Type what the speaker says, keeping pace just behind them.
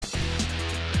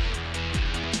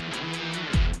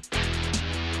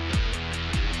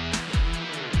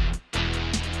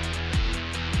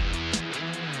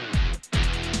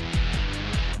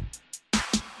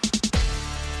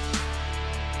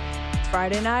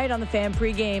Friday night on the Fan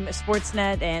pregame,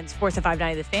 Sportsnet and Sports at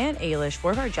 590 The Fan. Ailish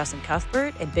Forvar, Justin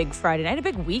Cuthbert, a big Friday night, a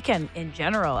big weekend in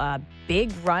general. A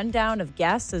big rundown of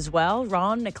guests as well.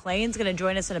 Ron MacLean's going to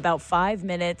join us in about 5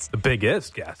 minutes. The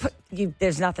biggest guest.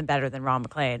 There's nothing better than Ron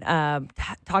MacLean.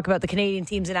 Talk about the Canadian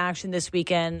teams in action this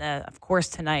weekend, of course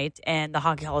tonight, and the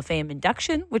Hockey Hall of Fame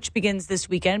induction, which begins this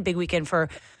weekend. Big weekend for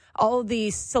all the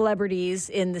celebrities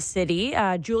in the city.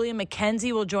 Julia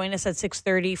McKenzie will join us at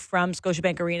 6:30 from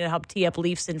Scotiabank Arena to help tee up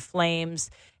Leafs and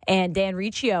Flames. And Dan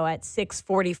Riccio at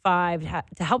 6:45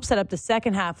 to help set up the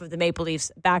second half of the Maple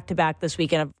Leafs back-to-back this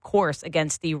weekend, of course,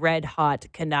 against the red-hot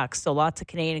Canucks. So lots of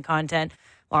Canadian content,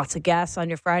 lots of guests on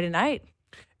your Friday night.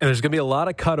 And there's going to be a lot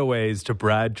of cutaways to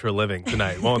Brad Treliving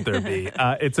tonight, won't there be?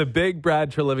 It's a big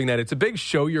Brad Treliving night. It's a big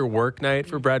show your work night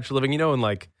for Brad Treliving. You know, in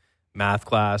like math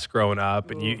class growing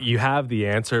up, and you have the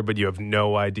answer, but you have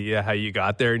no idea how you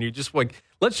got there. And you just like,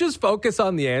 let's just focus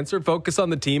on the answer, focus on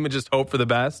the team, and just hope for the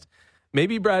best.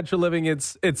 Maybe Brad Treliving,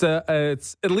 it's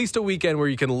at least a weekend where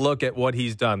you can look at what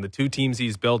he's done, the two teams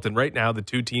he's built, and right now the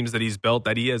two teams that he's built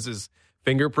that he has his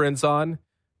fingerprints on.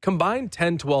 Combined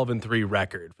 10-12-3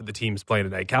 record for the teams playing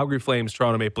tonight. Calgary Flames,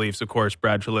 Toronto Maple Leafs, of course,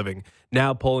 Brad Treliving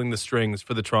now pulling the strings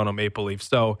for the Toronto Maple Leafs.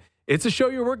 So it's a show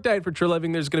your work night for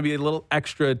Treliving. There's going to be a little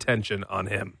extra attention on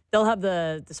him. They'll have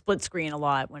the split screen a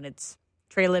lot when it's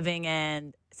Treliving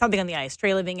and something on the ice.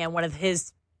 Treliving and one of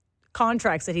his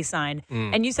contracts that he signed.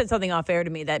 And you said something off air to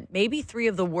me that maybe three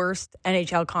of the worst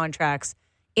NHL contracts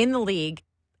in the league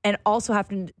and also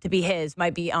happen to be his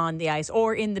might be on the ice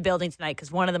or in the building tonight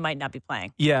because one of them might not be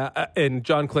playing. Yeah, and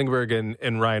John Klingberg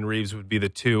and Ryan Reeves would be the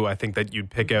two I think that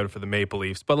you'd pick out for the Maple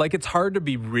Leafs. But like, it's hard to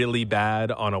be really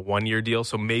bad on a one-year deal,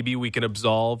 so maybe we can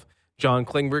absolve John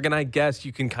Klingberg, and I guess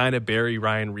you can kind of bury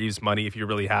Ryan Reeves' money if you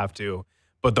really have to.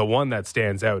 But the one that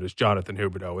stands out is Jonathan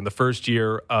Huberdeau. In the first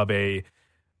year of a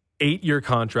 8-year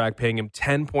contract, paying him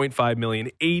 $10.5 million,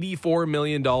 $84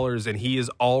 million, and he is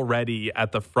already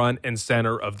at the front and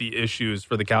center of the issues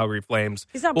for the Calgary Flames.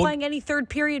 He's not playing any third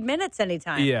period minutes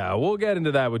anytime. Yeah, we'll get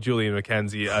into that with Julian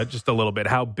McKenzie just a little bit,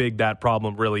 how big that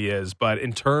problem really is. But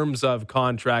in terms of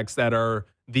contracts that are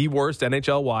the worst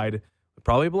NHL-wide, it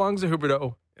probably belongs to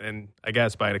Huberdeau. And I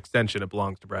guess by an extension, it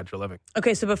belongs to Brad Treliving.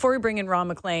 Okay, so before we bring in Ron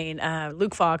MacLean,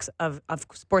 Luke Fox of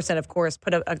Sportsnet, of course,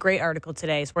 put a great article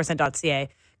today, sportsnet.ca,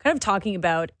 kind of talking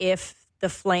about if the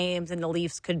Flames and the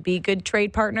Leafs could be good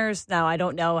trade partners. Now, I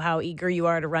don't know how eager you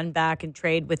are to run back and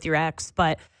trade with your ex,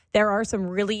 but there are some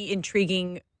really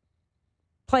intriguing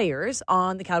players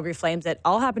on the Calgary Flames that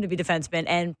all happen to be defensemen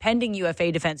and pending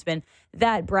UFA defensemen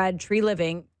that Brad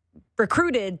Treliving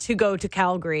recruited to go to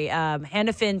Calgary.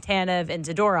 Hanifin, Tanev, and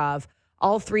Zadorov,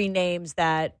 all three names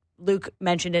that Luke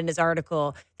mentioned in his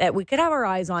article that we could have our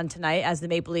eyes on tonight as the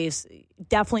Maple Leafs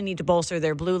definitely need to bolster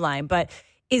their blue line. But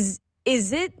is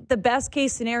it the best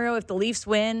case scenario if the Leafs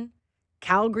win,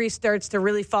 Calgary starts to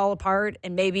really fall apart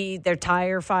and maybe their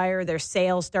tire fire, their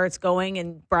sail starts going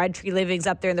and Brad Treliving's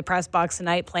up there in the press box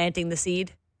tonight planting the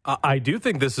seed? I do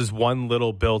think this is one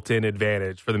little built-in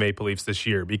advantage for the Maple Leafs this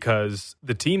year because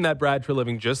the team that Brad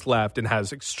Treliving just left and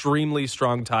has extremely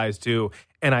strong ties to,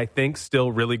 and I think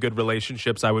still really good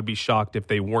relationships, I would be shocked if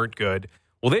they weren't good.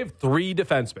 Well, they have three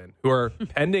defensemen who are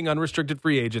pending unrestricted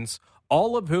free agents,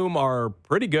 all of whom are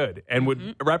pretty good and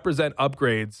would represent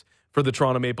upgrades for the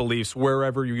Toronto Maple Leafs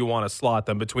wherever you want to slot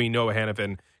them between Noah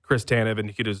Hanifin, Chris Tanev, and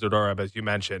Nikita Zadorov, as you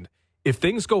mentioned. If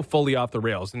things go fully off the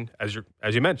rails, and as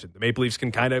you mentioned, the Maple Leafs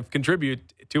can kind of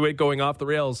contribute to it going off the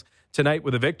rails tonight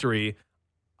with a victory,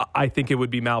 I think it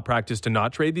would be malpractice to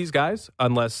not trade these guys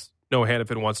unless Noah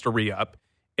Hanifin wants to re-up.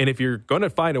 And if you're going to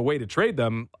find a way to trade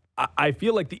them, I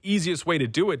feel like the easiest way to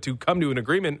do it, to come to an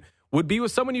agreement, would be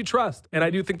with someone you trust. And I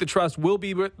do think the trust will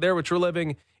be there with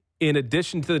Treliving. In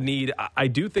addition to the need, I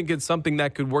do think it's something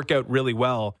that could work out really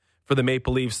well for the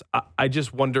Maple Leafs. I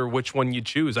just wonder which one you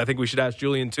choose. I think we should ask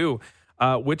Julian, too.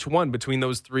 Which one between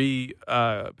those three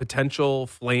potential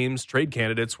Flames trade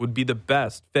candidates would be the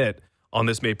best fit on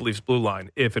this Maple Leafs blue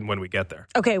line if and when we get there?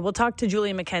 Okay, we'll talk to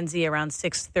Julian McKenzie around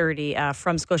 6:30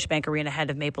 from Scotiabank Arena ahead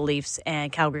of Maple Leafs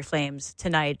and Calgary Flames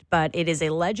tonight. But it is a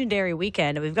legendary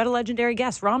weekend, and we've got a legendary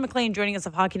guest, Ron MacLean, joining us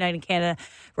of Hockey Night in Canada.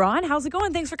 Ron, how's it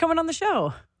going? Thanks for coming on the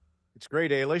show. It's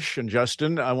great, Ailish and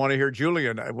Justin. I want to hear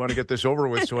Julian. I want to get this over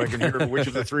with so I can hear which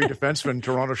of the three defensemen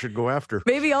Toronto should go after.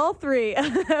 Maybe all three.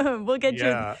 We'll get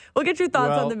your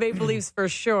thoughts on the Maple Leafs for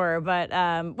sure. But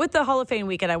with the Hall of Fame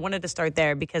weekend, I wanted to start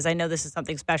there because I know this is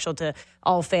something special to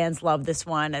all fans. Love this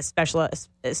one,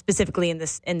 specifically in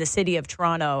the city of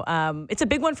Toronto. It's a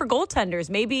big one for goaltenders.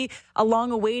 Maybe a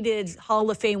long-awaited Hall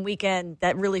of Fame weekend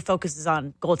that really focuses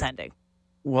on goaltending.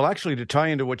 Well, actually, to tie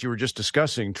into what you were just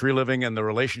discussing, Tree Living and the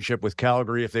relationship with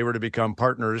Calgary, if they were to become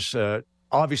partners,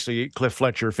 obviously, Cliff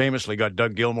Fletcher famously got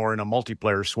Doug Gilmour in a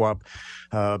multiplayer swap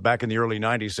back in the early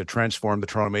 90s that transformed the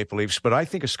Toronto Maple Leafs. But I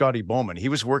think of Scotty Bowman. He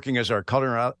was working as our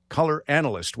color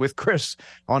analyst with Chris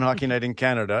on Hockey Night in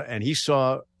Canada, and he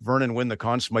saw Vernon win the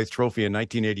Conn Smythe Trophy in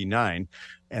 1989.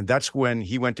 And that's when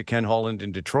he went to Ken Holland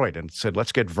in Detroit and said,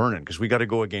 let's get Vernon, because we got to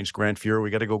go against Grant Fuhr. We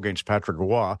got to go against Patrick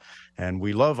Roy. And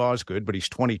we love Osgood, but he's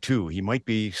 22. He might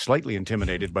be slightly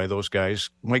intimidated by those guys.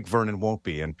 Mike Vernon won't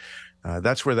be. And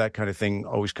that's where that kind of thing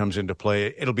always comes into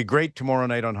play. It'll be great tomorrow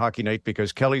night on Hockey Night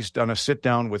because Kelly's done a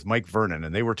sit-down with Mike Vernon,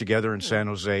 and they were together in San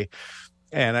Jose.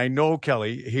 And I know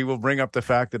Kelly, he will bring up the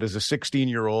fact that as a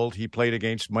 16-year-old, he played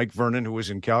against Mike Vernon, who was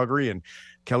in Calgary, and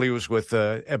Kelly was with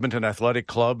Edmonton Athletic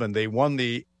Club, and they won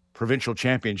the provincial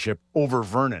championship over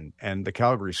Vernon and the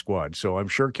Calgary squad. So I'm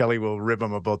sure Kelly will rib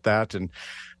him about that. And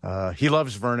he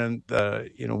loves Vernon.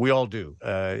 We all do.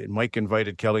 Mike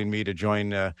invited Kelly and me to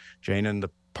join Jane and the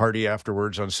party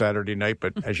afterwards on Saturday night.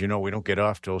 But as you know, we don't get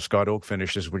off till Scott Oak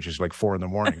finishes, which is like 4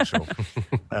 a.m.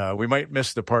 So we might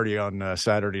miss the party on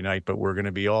Saturday night, but we're going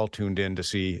to be all tuned in to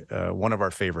see one of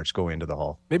our favorites go into the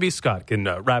hall. Maybe Scott can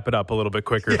wrap it up a little bit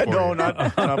quicker. Yeah, for no, you.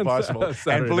 not possible.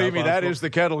 And believe me, that is the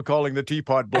kettle calling the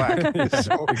teapot black.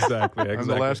 So, exactly. I'm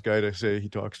the last guy to say he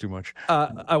talks too much.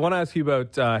 I want to ask you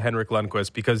about Henrik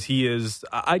Lundqvist because he is,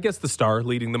 I guess, the star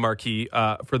leading the marquee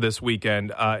for this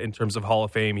weekend in terms of Hall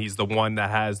of Fame. He's the one that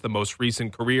has the most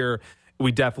recent career.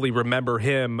 We definitely remember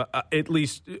him, at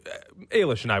least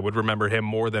Ailish and I would remember him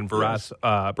more than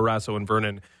Barrasso and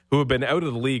Vernon, who have been out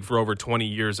of the league for over 20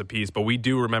 years apiece. But we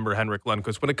do remember Henrik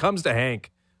Lundqvist. When it comes to Hank,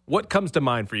 what comes to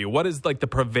mind for you? What is like the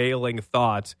prevailing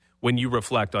thought when you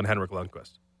reflect on Henrik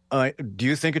Lundqvist? Do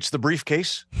you think it's the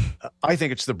briefcase? I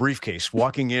think it's the briefcase.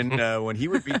 Walking in, when he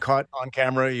would be caught on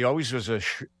camera, he always was a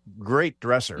great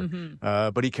dresser,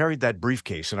 but he carried that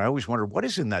briefcase. And I always wondered, what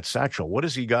is in that satchel? What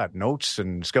has he got? Notes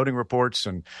and scouting reports.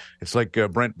 And it's like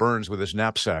Brent Burns with his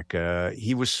knapsack.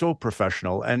 He was so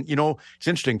professional. And, it's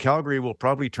interesting. Calgary will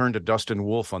probably turn to Dustin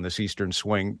Wolf on this Eastern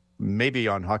swing, maybe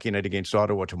on Hockey Night against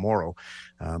Ottawa tomorrow.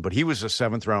 But he was a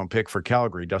 7th-round pick for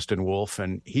Calgary, Dustin Wolf,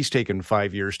 and he's taken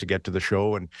 5 years to get to the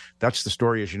show. And that's the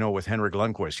story, as you know, with Henrik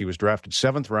Lundqvist. He was drafted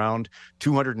 7th round,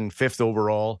 205th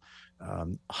overall.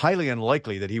 Highly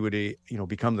unlikely that he would,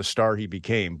 become the star he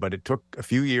became. But it took a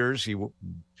few years. He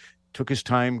took his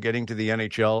time getting to the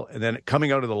NHL. And then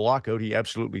coming out of the lockout, he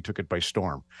absolutely took it by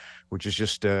storm, which is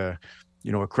just, a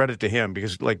credit to him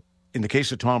because, like, in the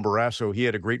case of Tom Barrasso, he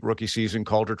had a great rookie season,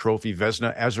 Calder Trophy,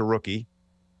 Vezina as a rookie,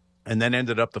 and then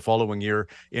ended up the following year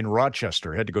in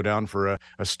Rochester. Had to go down for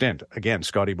a stint. Again,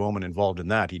 Scotty Bowman involved in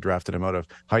that. He drafted him out of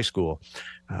high school.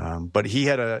 But he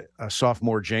had a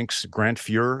sophomore jinx. Grant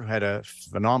Fuhr had a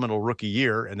phenomenal rookie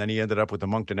year, and then he ended up with the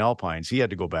Moncton Alpines. He had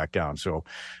to go back down. So,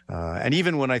 and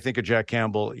even when I think of Jack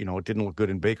Campbell, it didn't look good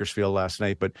in Bakersfield last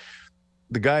night, but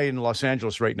the guy in Los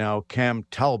Angeles right now, Cam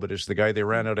Talbot, is the guy they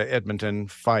ran out of Edmonton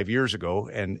 5 years ago,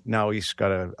 and now he's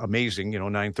got an amazing,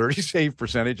 930 save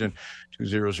percentage and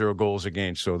 200 goals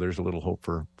against. So there's a little hope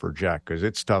for Jack because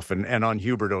it's tough. And on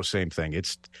Huberdeau, same thing.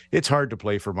 It's hard to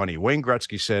play for money. Wayne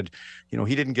Gretzky said,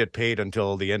 he didn't get paid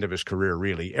until the end of his career,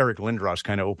 really. Eric Lindros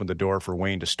kind of opened the door for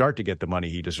Wayne to start to get the money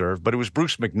he deserved, but it was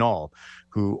Bruce McNall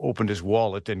who opened his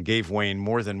wallet and gave Wayne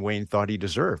more than Wayne thought he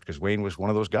deserved because Wayne was one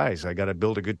of those guys. I got to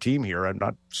build a good team here. I'm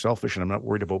not selfish and I'm not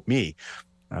worried about me.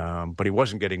 But he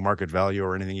wasn't getting market value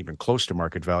or anything even close to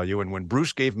market value. And when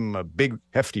Bruce gave him a big,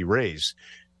 hefty raise,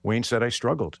 Wayne said, I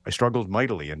struggled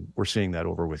mightily. And we're seeing that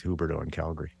over with Huberdeau in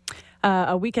Calgary.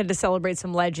 A weekend to celebrate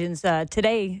some legends.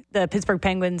 Today, the Pittsburgh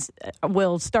Penguins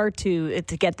will start to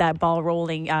get that ball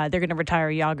rolling. They're going to retire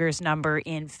Jágr's number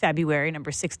in February.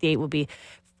 Number 68 will be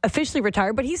officially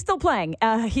retired, but he's still playing.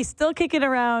 He's still kicking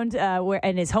around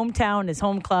in his hometown, his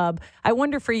home club. I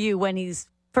wonder for you when he's,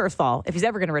 first of all, if he's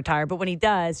ever going to retire, but when he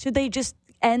does, should they just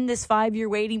end this 5-year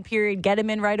waiting period, get him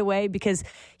in right away because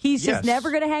he's just never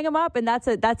going to hang him up? And that's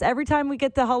every time we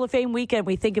get the Hall of Fame weekend,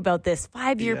 we think about this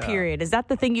 5-year period. Is that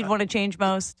the thing you'd want to change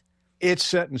most? It's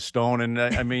set in stone, and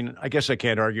I guess I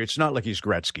can't argue. It's not like he's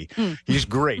Gretzky. He's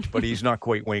great, but he's not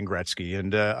quite Wayne Gretzky.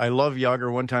 And I love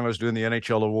Jágr. One time I was doing the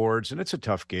NHL awards, and it's a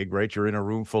tough gig, right? You're in a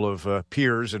room full of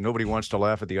peers, and nobody wants to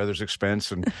laugh at the other's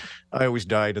expense. And I always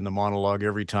died in the monologue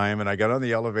every time. And I got on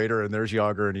the elevator, and there's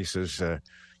Jágr, and he says,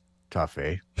 tough,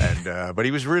 eh? And but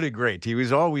he was really great. He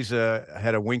was always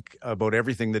had a wink about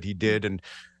everything that he did, and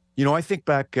I think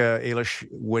back, Ailish,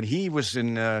 when he was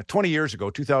in 20 years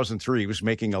ago, 2003, he was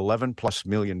making $11+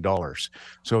 million.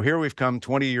 So here we've come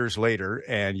 20 years later,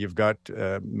 and you've got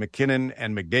McKinnon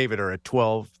and McDavid are at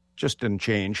 12. just didn't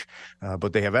change,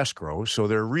 but they have escrow. So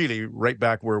they're really right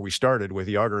back where we started with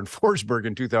Yager and Forsberg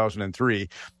in 2003.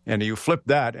 And you flip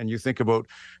that and you think about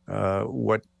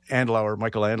what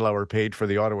Michael Andlauer paid for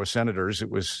the Ottawa Senators. It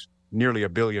was nearly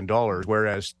 $1 billion,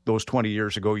 whereas those 20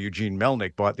 years ago, Eugene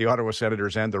Melnyk bought the Ottawa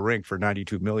Senators and the rink for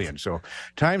 $92 million. So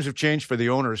times have changed for the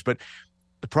owners, but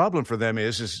the problem for them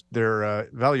is their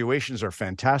valuations are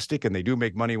fantastic and they do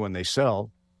make money when they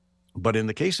sell. But in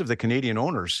the case of the Canadian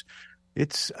owners,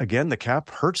 it's, again, the cap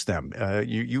hurts them.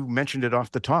 You mentioned it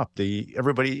off the top.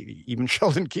 Everybody, even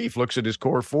Sheldon Keefe, looks at his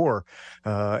core four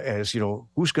as,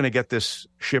 who's going to get this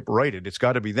ship righted? It's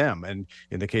got to be them. And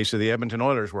in the case of the Edmonton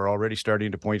Oilers, we're already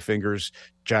starting to point fingers.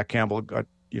 Jack Campbell got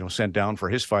sent down for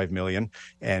his $5 million,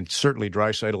 and certainly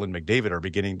Draisaitl and McDavid are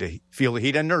beginning to feel the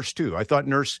heat, and Nurse too. I thought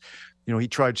Nurse, he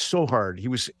tried so hard. He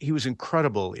was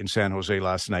incredible in San Jose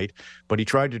last night, but he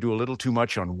tried to do a little too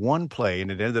much on one play,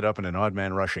 and it ended up in an odd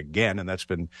man rush again, and that's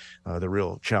been the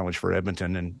real challenge for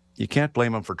Edmonton. And you can't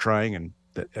blame him for trying. And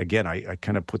again, I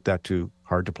kind of put that to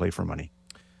hard to play for money.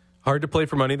 Hard to play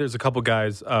for money. There's a couple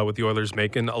guys with the Oilers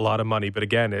making a lot of money, but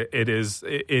again,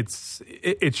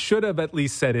 it should have at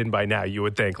least set in by now. You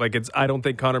would think. I don't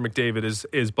think Connor McDavid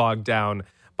is bogged down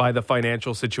by the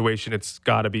financial situation. It's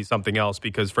got to be something else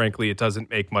because, frankly, it doesn't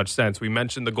make much sense. We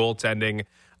mentioned the goaltending,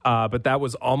 but that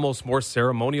was almost more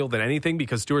ceremonial than anything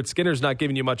because Stuart Skinner's not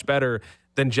giving you much better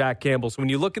than Jack Campbell. So when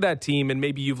you look at that team, and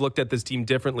maybe you've looked at this team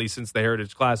differently since the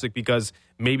Heritage Classic because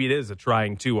maybe it is a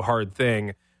trying too hard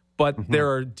thing, but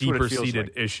there are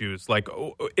deeper-seated issues.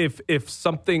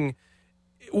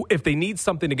 If they need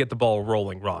something to get the ball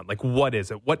rolling, Ron, what is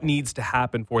it? What needs to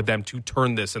happen for them to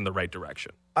turn this in the right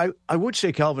direction? I would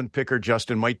say Calvin Pickard,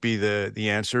 Justin, might be the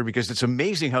answer because it's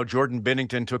amazing how Jordan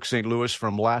Binnington took St. Louis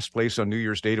from last place on New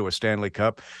Year's Day to a Stanley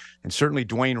Cup. And certainly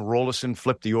Dwayne Rollison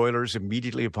flipped the Oilers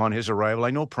immediately upon his arrival.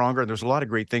 I know Pronger, there's a lot of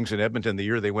great things in Edmonton the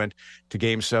year they went to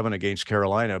Game 7 against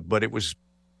Carolina, but it was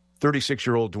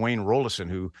 36-year-old Dwayne Rollison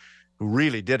who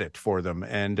really did it for them.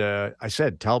 And I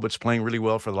said Talbot's playing really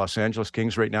well for the Los Angeles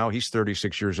Kings right now. He's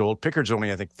 36 years old. Pickard's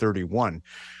only, I think, 31.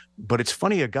 But it's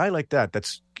funny, a guy like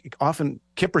that's often,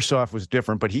 Kiprusoff was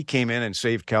different, but he came in and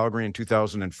saved Calgary in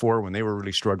 2004 when they were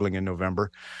really struggling in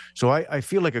November. So I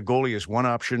feel like a goalie is one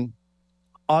option.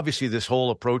 Obviously, this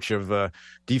whole approach of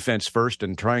defense first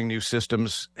and trying new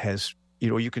systems has,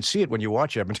 you can see it when you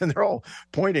watch Edmonton. They're all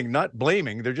pointing, not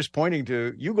blaming. They're just pointing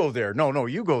to, you go there. No,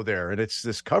 you go there. And it's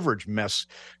this coverage mess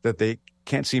that they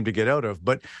can't seem to get out of.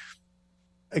 But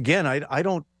again, I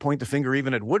don't point the finger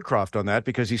even at Woodcroft on that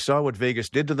because he saw what Vegas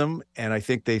did to them. And I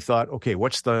think they thought, okay,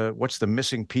 what's the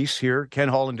missing piece here? Ken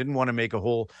Holland didn't want to make a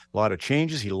whole lot of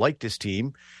changes. He liked his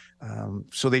team.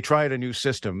 So they tried a new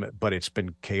system, but it's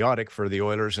been chaotic for the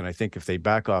Oilers. And I think if they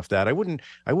back off that, I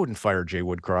wouldn't fire Jay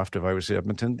Woodcroft if I was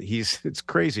Edmonton. It's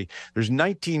crazy. There's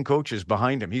 19 coaches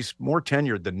behind him. He's more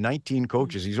tenured than 19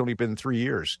 coaches. He's only been 3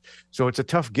 years. So it's a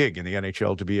tough gig in the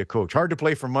NHL to be a coach. Hard to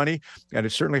play for money, and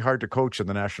it's certainly hard to coach in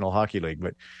the National Hockey League.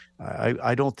 But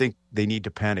I don't think they need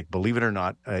to panic, believe it or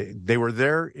not. They were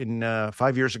there in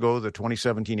 5 years ago, the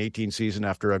 2017-18 season,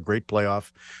 after a great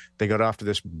playoff. They got off to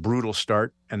this brutal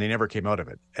start, and they never came out of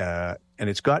it. And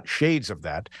it's got shades of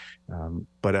that,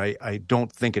 but I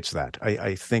don't think it's that.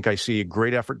 I think I see a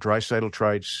great effort. Draisaitl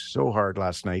tried so hard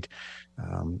last night.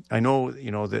 I know,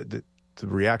 the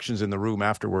reactions in the room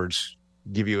afterwards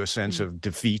give you a sense of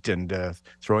defeat and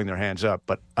throwing their hands up,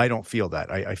 but I don't feel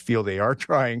that. I feel they are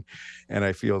trying, and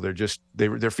I feel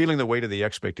they're feeling the weight of the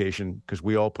expectation because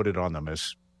we all put it on them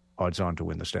as odds on to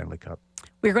win the Stanley Cup.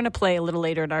 We're going to play a little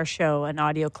later in our show an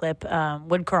audio clip.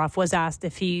 Woodcroft was asked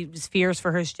if he fears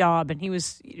for his job, and he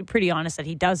was pretty honest that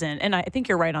he doesn't. And I think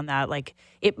you're right on that.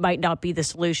 It might not be the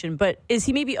solution, but is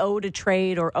he maybe owed a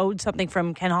trade or owed something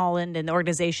from Ken Holland and the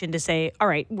organization to say, all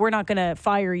right, we're not going to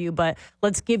fire you, but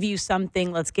let's give you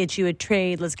something. Let's get you a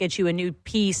trade. Let's get you a new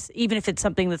piece, even if it's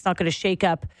something that's not going to shake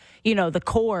up, the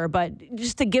core, but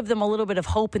just to give them a little bit of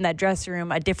hope in that dressing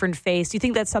room, a different face. Do you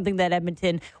think that's something that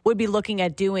Edmonton would be looking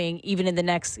at doing even in the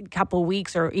next couple of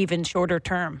weeks or even shorter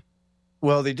term?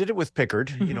 Well, they did it with Pickard.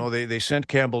 Mm-hmm. They sent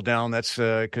Campbell down. That's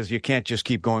because you can't just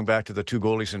keep going back to the two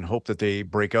goalies and hope that they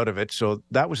break out of it. So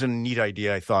that was a neat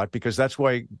idea, I thought, because that's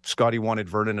why Scotty wanted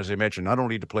Vernon, as I mentioned, not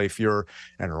only to play Fuhr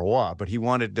and Roy, but he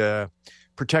wanted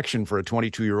protection for a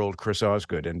 22-year-old Chris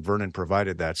Osgood, and Vernon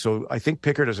provided that. So I think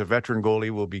Pickard as a veteran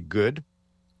goalie will be good.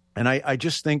 And I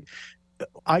just think,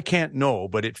 I can't know,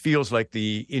 but it feels like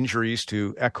the injuries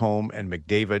to Ekholm and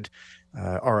McDavid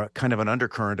are a kind of an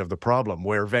undercurrent of the problem,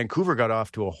 where Vancouver got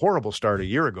off to a horrible start a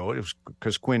year ago. It was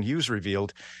because Quinn Hughes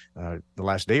revealed the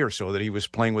last day or so that he was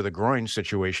playing with a groin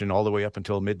situation all the way up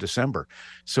until mid-December.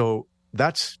 So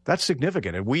that's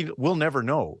significant, and we'll never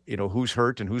know, who's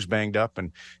hurt and who's banged up,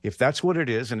 and if that's what it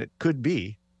is, and it could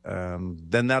be,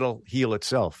 then that'll heal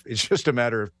itself. It's just a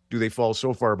matter of, do they fall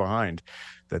so far behind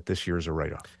that this year is a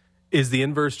write-off? Is the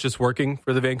inverse just working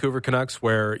for the Vancouver Canucks,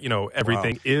 where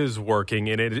everything is working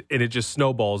and it just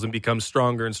snowballs and becomes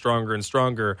stronger and stronger and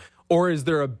stronger? Or is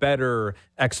there a better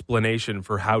explanation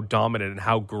for how dominant and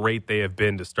how great they have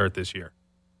been to start this year?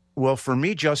 Well, for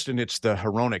me, Justin, it's the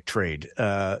Hronek trade.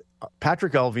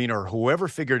 Patrick Allvin, or whoever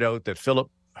figured out that Philip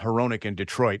Hronek in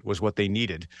Detroit was what they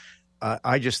needed,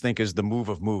 I just think is the move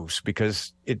of moves,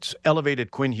 because it's elevated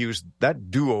Quinn Hughes.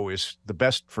 That duo is the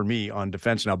best for me on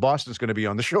defense. Now, Boston's going to be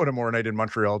on the show tomorrow night in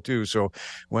Montreal, too. So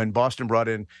when Boston brought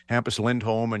in Hampus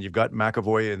Lindholm, and you've got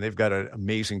McAvoy, and they've got an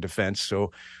amazing defense.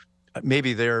 So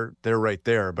maybe they're right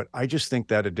there. But I just think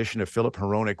that addition of Philip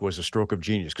Hronek was a stroke of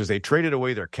genius, because they traded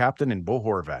away their captain in Bo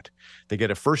Horvat. They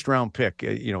get a first-round pick,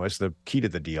 as the key to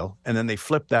the deal, and then they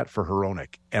flip that for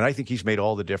Hronek. And I think he's made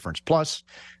all the difference. Plus,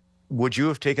 would you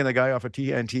have taken the guy off a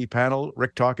TNT panel,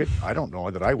 Rick Tocchet? I don't know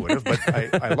that I would have, but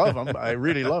I love him. I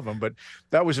really love him. But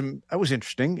that was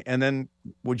interesting. And then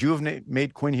would you have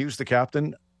made Quinn Hughes the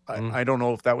captain? I don't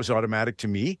know if that was automatic to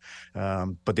me,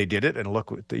 but they did it. And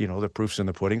look, the proof's in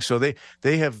the pudding. So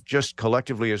they have just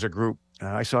collectively as a group.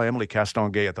 I saw Emily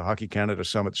Castonguay at the Hockey Canada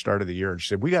Summit at the start of the year, and she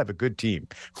said, we have a good team.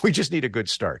 We just need a good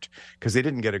start, because they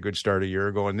didn't get a good start a year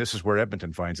ago, and this is where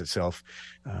Edmonton finds itself,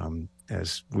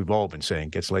 as we've all been saying,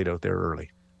 gets laid out there early.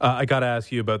 I got to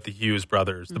ask you about the Hughes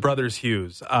brothers, the brothers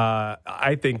Hughes.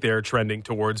 I think they're trending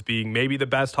towards being maybe the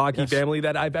best hockey family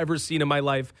that I've ever seen in my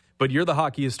life. But you're the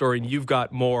hockey historian. You've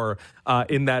got more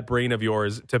in that brain of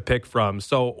yours to pick from.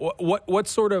 So what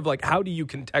sort of, how do you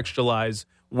contextualize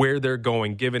where they're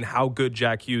going, given how good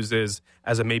Jack Hughes is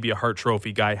as maybe a Hart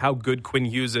Trophy guy, how good Quinn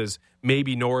Hughes is,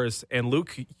 maybe Norris, and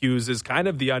Luke Hughes is kind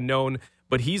of the unknown,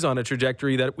 but he's on a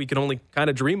trajectory that we can only kind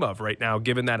of dream of right now,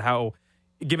 given how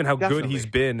good he's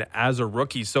been as a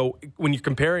rookie. So when you're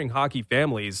comparing hockey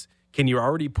families, can you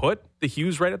already put the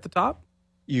Hughes right at the top?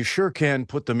 You sure can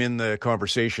put them in the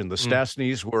conversation. The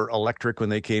Stastnys were electric when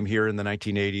they came here in the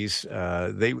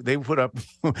 1980s. They put up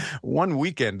one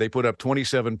weekend. They put up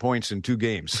 27 points in 2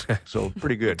 games, so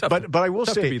pretty good. But I will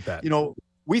say,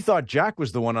 we thought Jack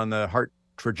was the one on the Hart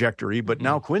trajectory, but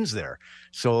now Quinn's there,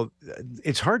 so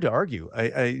it's hard to argue.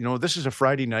 This is a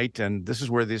Friday night, and this is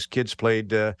where these kids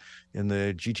played in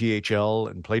the GTHL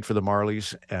and played for the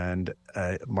Marlies and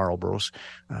Marlboros.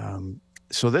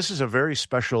 So this is a very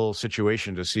special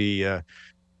situation to see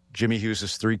Jimmy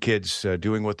Hughes' 3 kids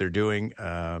doing what they're doing.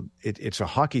 It's a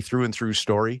hockey through and through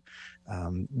story.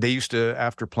 They used to,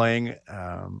 after playing,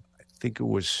 I think it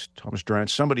was Thomas Durant,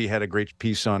 somebody had a great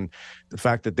piece on the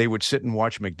fact that they would sit and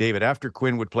watch McDavid. After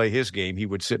Quinn would play his game, he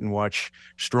would sit and watch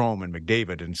Strome and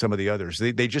McDavid and some of the others.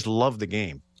 They just love the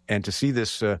game. And to see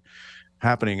this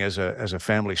happening as a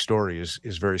family story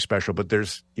is very special. But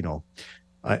there's,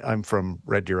 I'm from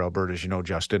Red Deer, Alberta, as you know,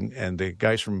 Justin, and the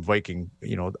guys from Viking,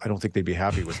 I don't think they'd be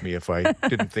happy with me if I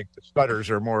didn't think the Sputters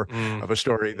are more of a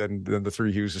story than the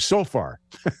 3 Hughes so far.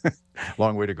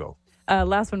 Long way to go.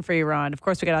 Last one for you, Ron. Of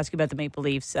course, we got to ask you about the Maple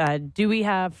Leafs. Do we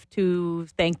have to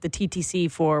thank the TTC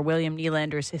for William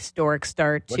Nylander's historic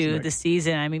start to the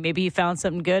season? I mean, maybe he found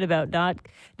something good about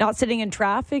not sitting in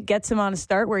traffic, gets him on a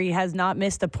start where he has not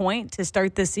missed a point to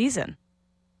start this season.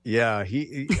 Yeah,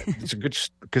 it's a good,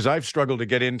 because I've struggled to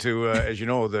get into, as you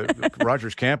know, the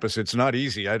Rogers campus. It's not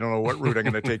easy. I don't know what route I'm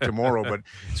going to take tomorrow, but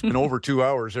it's been over 2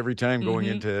 hours every time going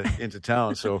into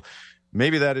town. So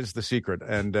maybe that is the secret.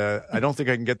 And I don't think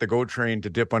I can get the GO train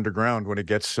to dip underground when it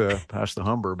gets past the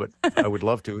Humber, but I would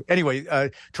love to.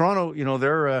 Anyway, Toronto,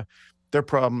 their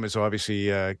problem is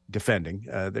obviously defending.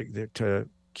 To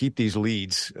keep these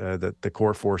leads that the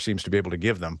core four seems to be able to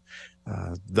give them.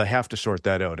 They have to sort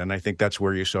that out. And I think that's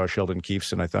where you saw Sheldon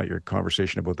Keefe's, and I thought your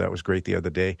conversation about that was great the other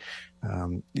day.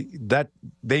 That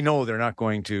they know they're not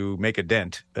going to make a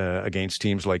dent against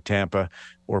teams like Tampa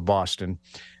or Boston.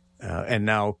 And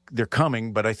now they're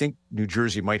coming, but I think New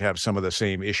Jersey might have some of the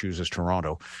same issues as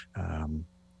Toronto.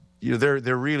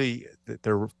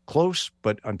 They're close,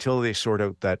 but until they sort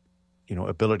out that,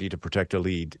 ability to protect a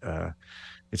lead,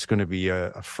 it's going to be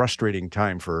a frustrating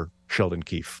time for Sheldon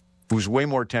Keefe, who's way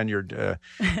more tenured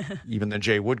even than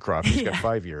Jay Woodcroft. He's got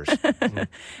 5 years.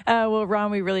 Well,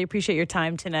 Ron, we really appreciate your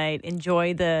time tonight.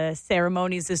 Enjoy the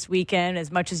ceremonies this weekend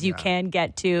as much as you can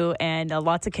get to, and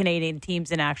lots of Canadian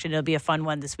teams in action. It'll be a fun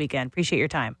one this weekend. Appreciate your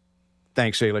time.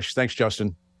 Thanks, Ailish. Thanks,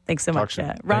 Justin. Thanks so much.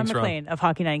 Ron MacLean of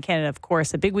Hockey Night in Canada, of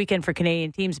course. A big weekend for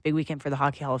Canadian teams, a big weekend for the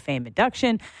Hockey Hall of Fame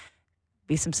induction.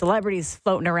 Be some celebrities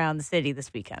floating around the city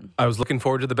this weekend. I was looking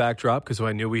forward to the backdrop because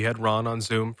I knew we had Ron on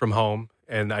Zoom from home.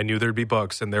 and I knew there'd be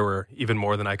books, and there were even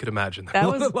more than I could imagine. That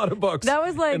was a lot of books. That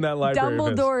was like in that library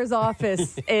Dumbledore's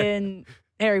office in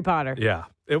Harry Potter. Yeah,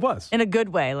 it was. In a good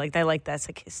way. Like, I like that's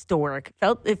like historic.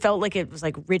 It felt like it was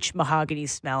like rich mahogany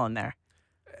smell in there.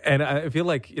 And I feel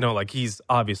like, he's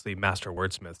obviously master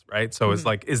wordsmith, right? So it's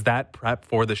like, is that prep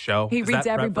for the show? He reads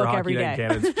every book every day.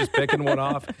 It's just picking one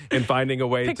off and finding a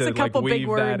way to like weave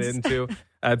that into.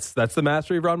 That's the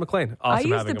mastery of Ron MacLean.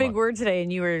 Awesome. I used the big word today,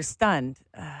 and you were stunned.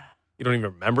 You don't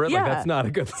even remember it? Yeah. Like, that's not a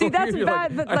good thing. See, that's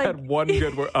bad. But I had one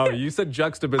good word. Oh, you said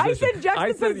juxtaposition. I said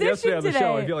juxtaposition yesterday on the today.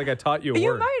 show, I feel like I taught you a word.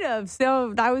 You might have.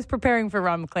 So I was preparing for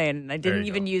Ron MacLean, and I didn't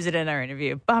even use it in our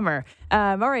interview. Bummer.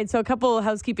 All right, so a couple of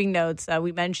housekeeping notes.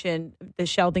 We mentioned the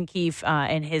Sheldon Keefe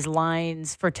and his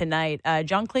lines for tonight.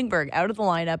 John Klingberg out of the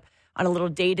lineup on a little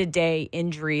day-to-day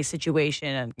injury situation.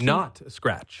 And Not a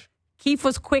scratch. Keefe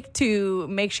was quick to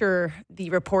make sure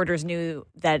the reporters knew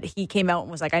that he came out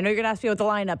and was like, I know you're going to ask me about the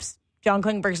lineups. John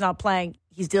Klingberg's not playing.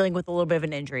 He's dealing with a little bit of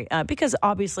an injury because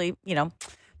obviously,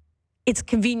 it's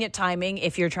convenient timing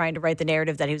if you're trying to write the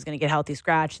narrative that he was going to get healthy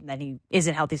scratch and then he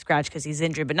isn't healthy scratch because he's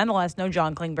injured. But nonetheless, no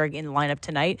John Klingberg in the lineup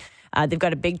tonight. They've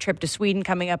got a big trip to Sweden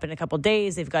coming up in a couple of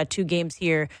days. They've got 2 games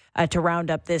here to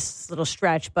round up this little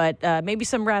stretch. But maybe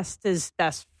some rest is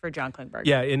best for John Klingberg.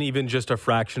 Yeah, and even just a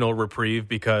fractional reprieve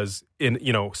because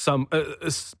some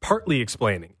partly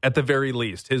explaining, at the very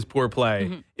least, his poor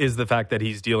play is the fact that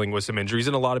he's dealing with some injuries.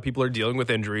 And a lot of people are dealing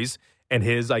with injuries. And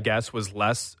his, I guess, was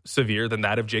less severe than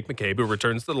that of Jake McCabe, who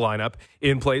returns to the lineup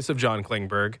in place of John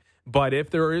Klingberg. But if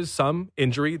there is some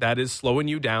injury that is slowing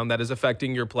you down, that is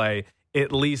affecting your play,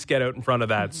 at least get out in front of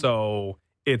that. So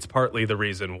it's partly the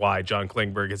reason why John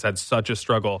Klingberg has had such a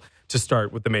struggle to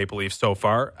start with the Maple Leafs so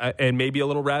far. And maybe a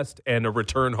little rest and a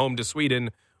return home to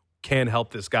Sweden can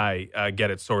help this guy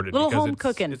get it sorted. Little home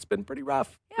cooking. It's been pretty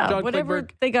rough. Yeah, John whatever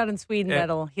Klingberg, they got in Sweden,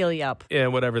 that'll heal you up. Yeah,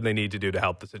 whatever they need to do to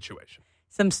help the situation.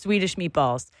 Some Swedish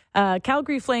meatballs.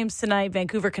 Calgary Flames tonight,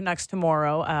 Vancouver Canucks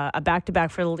tomorrow. A back-to-back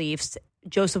for the Leafs.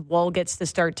 Joseph Woll gets to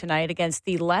start tonight against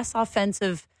the less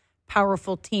offensive,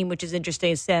 powerful team, which is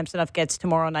interesting. Samsonov gets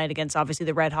tomorrow night against, obviously,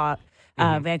 the red-hot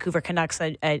Vancouver Canucks.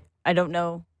 I don't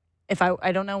know if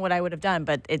I don't know what I would have done,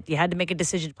 but you had to make a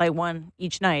decision to play one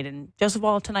each night. And Joseph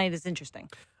Woll tonight is interesting.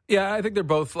 Yeah, I think they're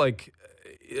both like...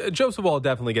 Joseph Woll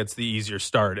definitely gets the easier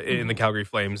start in the Calgary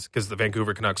Flames because the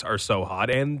Vancouver Canucks are so hot.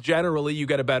 And generally, you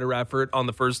get a better effort on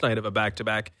the first night of a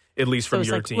back-to-back, at least from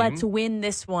your team. Let's win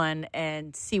this one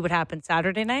and see what happens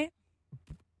Saturday night?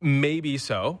 Maybe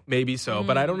so.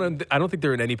 But I don't know. I don't think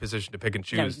they're in any position to pick and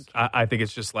choose. No, I think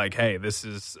it's just like, hey, this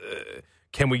is...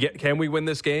 Can we win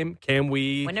this game? Can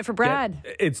we win it for Brad?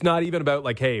 It's not even about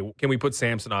like, hey, can we put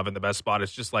Samsonov in the best spot?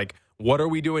 It's just like, what are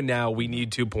we doing now? We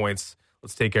need 2 points.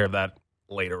 Let's take care of that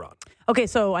later on. Okay,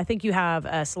 so I think you have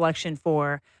a selection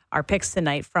for our picks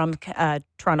tonight from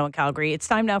Toronto and Calgary. It's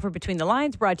time now for Between the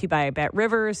Lines, brought to you by Bet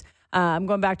Rivers. I'm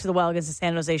going back to the well against the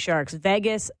San Jose Sharks.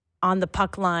 Vegas on the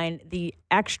puck line, the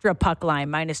extra puck line,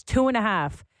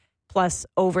 -2.5, plus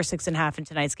over 6.5 in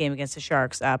tonight's game against the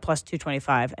Sharks, plus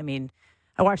 225. I mean,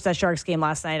 I watched that Sharks game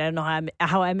last night. I don't know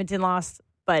how Edmonton lost,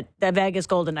 but the Vegas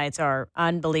Golden Knights are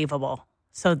unbelievable.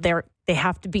 So they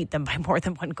have to beat them by more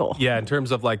than 1 goal. Yeah, in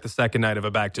terms of like the second night of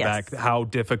a back-to-back, how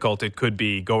difficult it could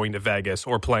be going to Vegas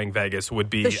or playing Vegas would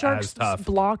be the Sharks as tough.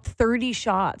 Blocked 30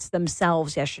 shots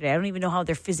themselves yesterday. I don't even know how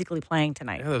they're physically playing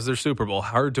tonight. Yeah, that was their Super Bowl.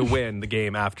 Hard to win the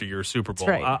game after your Super Bowl.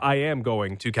 That's right. I am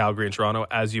going to Calgary and Toronto,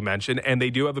 as you mentioned, and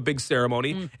they do have a big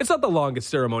ceremony. It's not the longest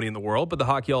ceremony in the world, but the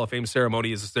Hockey Hall of Fame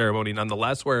ceremony is a ceremony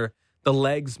nonetheless where the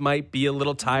legs might be a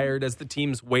little tired as the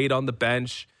teams wait on the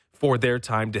bench for their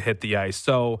time to hit the ice.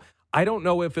 So I don't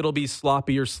know if it'll be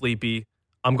sloppy or sleepy.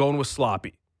 I'm going with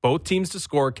sloppy. Both teams to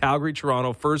score. Calgary,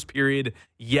 Toronto, first period,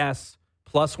 yes,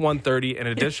 plus 130. An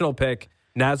additional pick.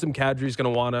 Nazem Kadri's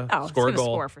going to want to score a goal.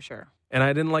 Score for sure. And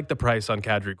I didn't like the price on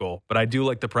Kadri goal, but I do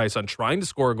like the price on trying to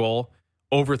score a goal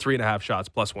over 3.5 shots,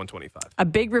 plus 125. A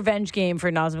big revenge game for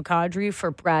Nazem Kadri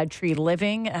for Brad Tree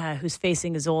Living, who's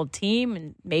facing his old team,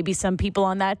 and maybe some people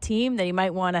on that team that he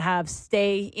might want to have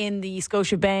stay in the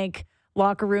Scotiabank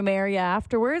locker room area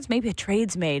afterwards. Maybe a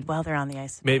trade's made while they're on the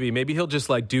ice. Maybe he'll just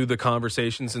like do the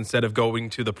conversations instead of going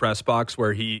to the press box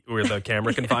where the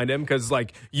camera can find him, because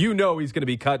like he's going to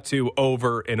be cut to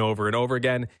over and over and over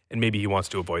again, and maybe he wants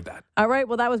to avoid that. All right,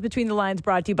 well, that was Between the Lines,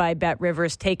 brought to you by Bet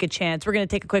Rivers. Take a chance. We're going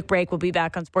to take a quick break. We'll be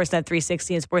back on Sportsnet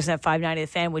 360 and Sportsnet 590 The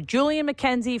Fan with Julian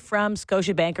McKenzie from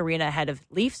Scotiabank Arena ahead of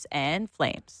Leafs and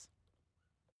Flames.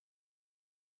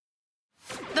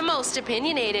 The most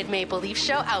opinionated Maple Leaf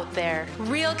show out there.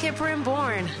 Real Kipper and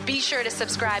Bourne. Be sure to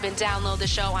subscribe and download the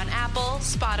show on Apple,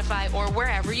 Spotify, or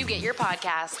wherever you get your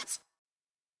podcasts.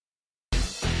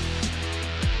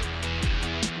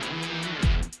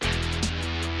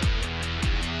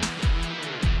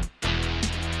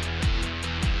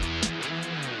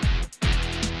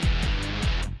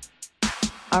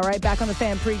 All right, back on the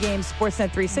Fan pregame,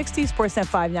 Sportsnet 360, Sportsnet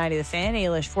 590, the Fan,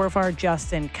 Ailish Forfar,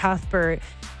 Justin Cuthbert,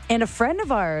 and a friend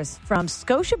of ours from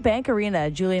Scotiabank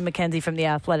Arena, Julian McKenzie from The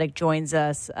Athletic, joins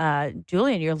us.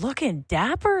 Julian, you're looking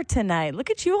dapper tonight. Look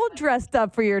at you all dressed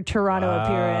up for your Toronto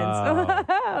appearance.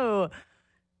 Wow.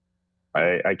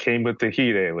 I came with the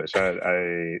heat, Ailish.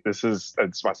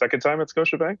 It's my second time at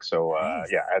Scotiabank, so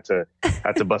Nice. I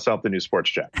had to bust out the new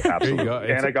sports jacket. Absolutely,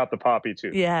 and I got the poppy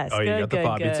too. Yes, you got the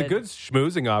poppy. It's a good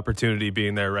schmoozing opportunity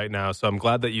being there right now, so I'm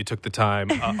glad that you took the time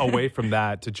away from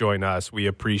that to join us. We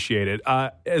appreciate it.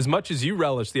 As much as you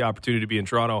relish the opportunity to be in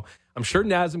Toronto, I'm sure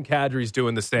Nazem Kadri's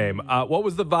doing the same. What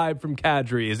was the vibe from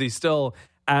Kadri? Is he still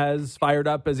as fired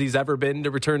up as he's ever been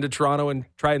to return to Toronto and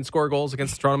try and score goals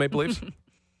against the Toronto Maple Leafs?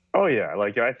 Oh yeah,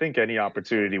 I think any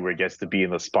opportunity where he gets to be in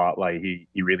the spotlight,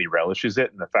 he really relishes it,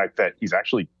 and the fact that he's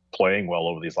actually playing well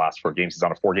over these last 4 games, he's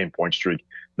on a 4-game point streak,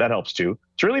 that helps too.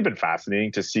 It's really been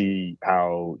fascinating to see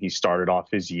how he started off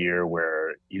his year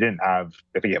where he didn't have,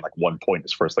 I think he had 1 point in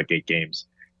his first 8 games,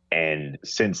 and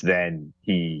since then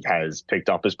he has picked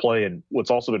up his play. And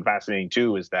what's also been fascinating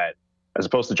too is that, as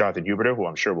opposed to Jonathan Huberdeau, who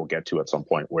I'm sure we'll get to at some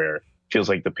point, where it feels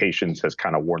like the patience has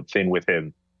kind of worn thin with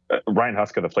him, Ryan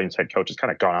Huska, the Flames head coach, has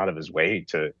kind of gone out of his way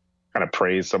to kind of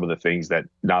praise some of the things that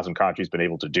Nazem Kadri's been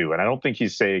able to do. And I don't think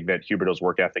he's saying that Huberdeau's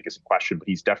work ethic is in question, but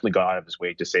he's definitely gone out of his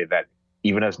way to say that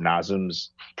even as Nazem's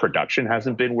production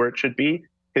hasn't been where it should be,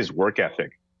 his work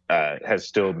ethic has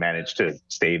still managed to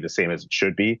stay the same as it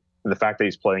should be. And the fact that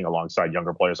he's playing alongside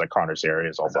younger players like Connor Zary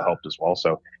has also helped as well.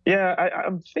 So, yeah,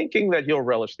 I'm thinking that he'll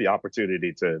relish the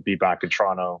opportunity to be back in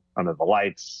Toronto under the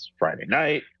lights Friday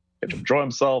night. Enjoy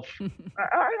himself.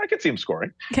 I could see him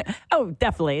scoring. Oh,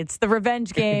 definitely. It's the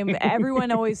revenge game.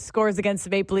 Everyone always scores against the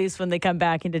Maple Leafs when they come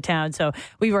back into town. So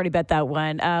we've already bet that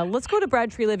one. Let's go to Brad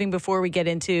Treliving before we get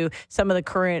into some of the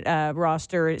current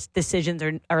roster decisions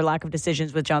or lack of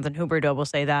decisions with Jonathan Huberdeau. We'll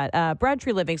say that. Brad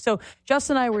Treliving. So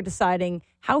Justin and I were deciding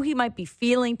how he might be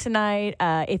feeling tonight,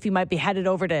 if he might be headed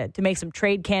over to make some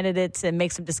trade candidates and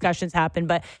make some discussions happen.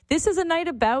 But this is a night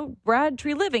about Brad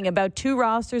Treliving, about 2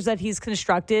 rosters that he's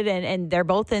constructed, and they're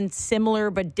both in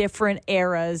similar but different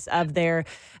eras of their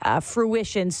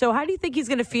fruition. So how do you think he's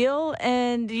going to feel?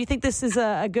 And do you think this is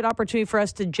a good opportunity for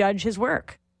us to judge his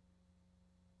work?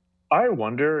 I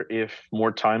wonder if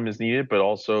more time is needed, but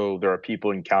also there are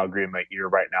people in Calgary in my ear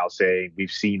right now saying we've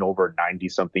seen over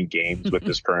 90-something games with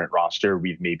this current roster.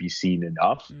 We've maybe seen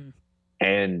enough.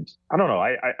 And I don't know.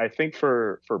 I think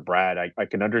for Brad, I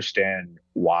can understand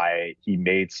why he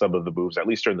made some of the moves, at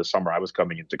least during the summer I was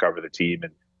coming in to cover the team.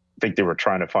 And I think they were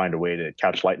trying to find a way to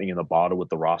catch lightning in the bottle with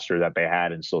the roster that they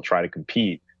had and still try to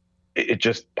compete. It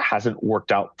just hasn't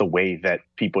worked out the way that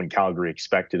people in Calgary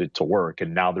expected it to work.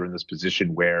 And now they're in this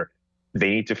position where they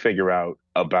need to figure out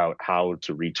about how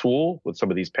to retool with some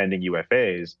of these pending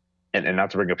UFAs. And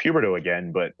not to bring up Huberdeau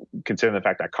again, but considering the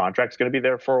fact that contract's going to be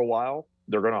there for a while,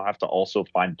 they're going to have to also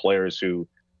find players who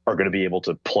are going to be able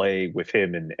to play with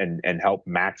him and help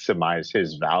maximize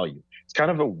his value. It's kind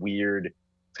of weird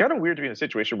to be in a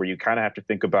situation where you kind of have to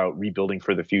think about rebuilding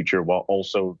for the future while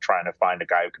also trying to find a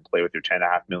guy who can play with your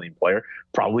 $10.5 million player.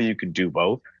 Probably you can do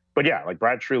both. But yeah,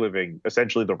 Brad Treliving,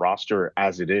 essentially the roster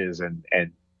as it is, and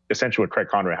essentially what Craig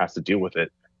Conroy has to deal with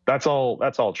it. That's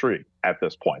all true at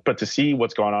this point. But to see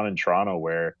what's going on in Toronto,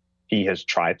 where he has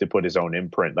tried to put his own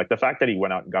imprint, the fact that he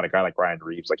went out and got a guy like Ryan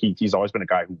Reeves, he's always been a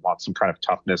guy who wants some kind of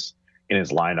toughness in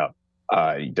his lineup.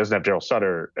 He doesn't have Daryl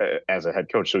Sutter as a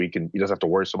head coach, so he doesn't have to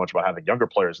worry so much about having younger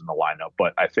players in the lineup.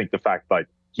 But I think the fact that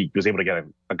he was able to get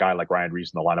a guy like Ryan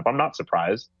Reeves in the lineup, I'm not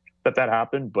surprised that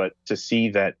happened. But to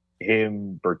see that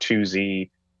him, Bertuzzi,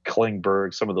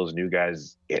 Klingberg, some of those new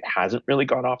guys, it hasn't really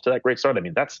gone off to that great start. I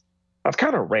mean, that's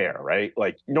kind of rare, right?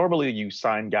 Normally you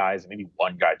sign guys and maybe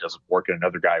one guy doesn't work and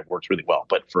another guy works really well.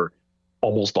 But for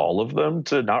almost all of them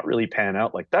to not really pan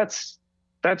out,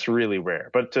 that's really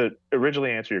rare. But to originally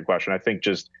answer your question, I think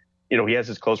just, he has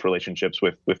his close relationships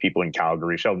with people in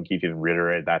Calgary. Sheldon Keefe even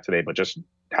reiterated that today, but just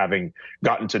having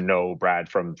gotten to know Brad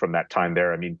from that time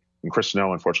there. I mean, when Chris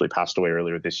Snow unfortunately passed away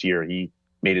earlier this year, he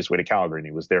made his way to Calgary and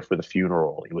he was there for the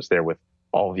funeral. He was there with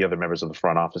all of the other members of the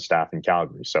front office staff in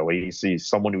Calgary. So he's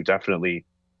someone who definitely,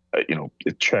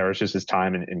 cherishes his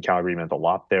time in Calgary. He meant a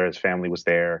lot there. His family was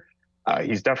there.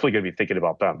 He's definitely going to be thinking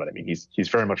about them. But I mean, he's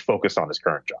very much focused on his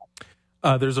current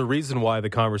job. There's a reason why the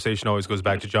conversation always goes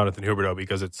back to Jonathan Huberdeau,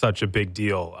 because it's such a big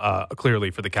deal, clearly,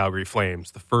 for the Calgary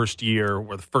Flames. The first year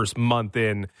or the first month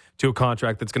in to a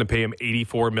contract that's going to pay him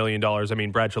 $84 million. I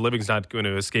mean, Brad Treliving's not going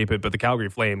to escape it, but the Calgary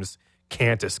Flames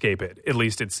can't escape it. At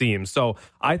least it seems. So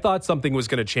I thought something was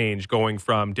going to change going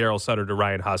from Daryl Sutter to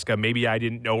Ryan Huska. Maybe I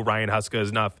didn't know Ryan Huska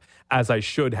enough as I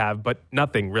should have, but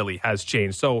nothing really has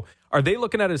changed. So are they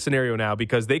looking at a scenario now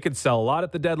because they could sell a lot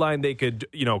at the deadline? They could,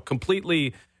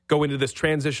 completely go into this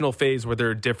transitional phase where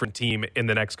they're a different team in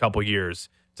the next couple years.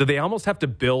 So they almost have to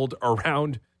build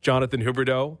around Jonathan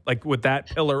Huberdeau, like with that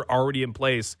pillar already in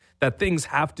place, that things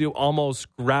have to almost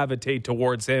gravitate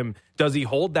towards him. Does he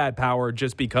hold that power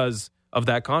just because of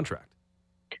that contract?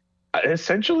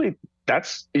 Essentially,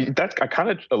 that's I kind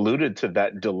of alluded to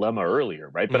that dilemma earlier,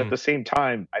 right? But at the same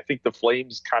time, I think the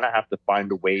Flames kind of have to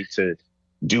find a way to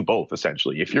do both,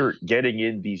 essentially. If you're getting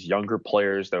in these younger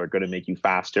players that are going to make you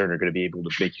faster and are going to be able to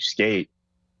make you skate,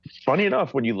 funny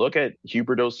enough, when you look at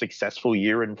Huberdeau's successful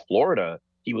year in Florida,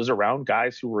 he was around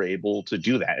guys who were able to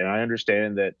do that. And I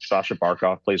understand that Sasha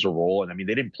Barkov plays a role. And I mean,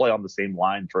 they didn't play on the same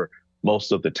line for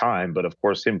most of the time, but of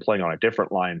course, him playing on a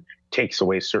different line takes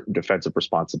away certain defensive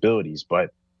responsibilities.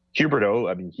 But Huberdeau,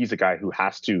 I mean, he's a guy who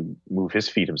has to move his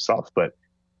feet himself, but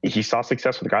he saw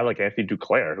success with a guy like Anthony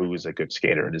Duclair, who is a good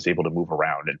skater and is able to move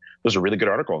around. And there's a really good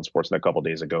article in Sportsnet a couple of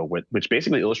days ago, which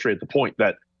basically illustrated the point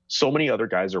that so many other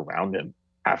guys around him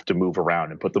have to move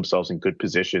around and put themselves in good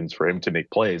positions for him to make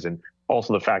plays. And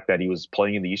also the fact that he was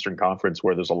playing in the Eastern Conference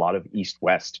where there's a lot of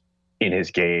East-West in his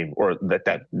game, or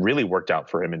that really worked out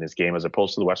for him in his game, as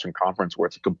opposed to the Western Conference where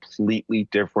it's a completely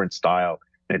different style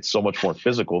and it's so much more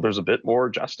physical. There's a bit more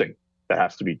adjusting that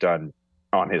has to be done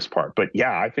on his part. But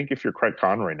yeah, I think if you're Craig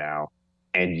Conroy now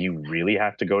and you really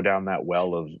have to go down that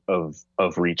well of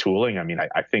retooling, I mean,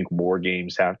 I think more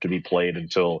games have to be played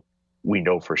until we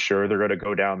know for sure they're going to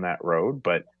go down that road.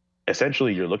 But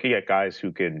essentially, you're looking at guys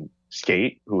who can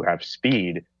skate, who have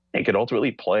speed, and can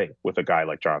ultimately play with a guy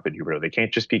like Jonathan Huberdeau. They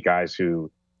can't just be guys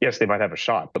who, yes, they might have a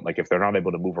shot, but like if they're not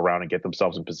able to move around and get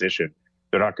themselves in position,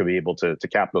 they're not going to be able to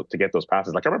get those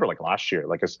passes. Like I remember, like last year,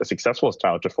 like as successful as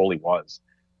Tyler Toffoli was,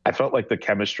 I felt like the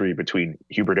chemistry between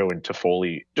Huberdeau and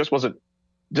Toffoli just wasn't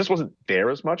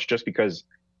there as much, just because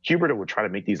Huberdeau would try to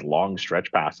make these long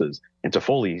stretch passes, and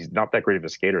Toffoli, he's not that great of a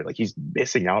skater. Like he's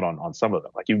missing out on some of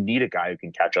them. Like you need a guy who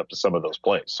can catch up to some of those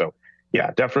plays. So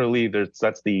yeah, definitely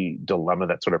that's the dilemma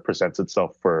that sort of presents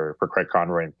itself for Craig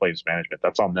Conroy and Flames management.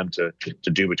 That's on them to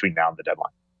do between now and the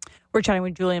deadline. We're chatting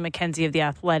with Julian McKenzie of The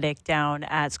Athletic down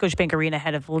at Scotiabank Arena,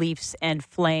 head of Leafs and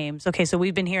Flames. Okay, so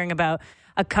we've been hearing about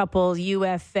a couple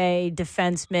UFA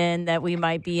defensemen that we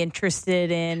might be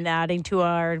interested in adding to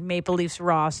our Maple Leafs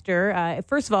roster.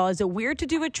 First of all, is it weird to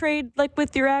do a trade like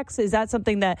with your ex? Is that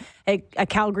something that a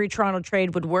Calgary-Toronto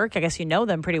trade would work? I guess you know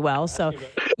them pretty well, so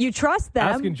you trust them.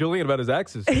 Asking Julian about his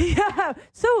exes. Yeah,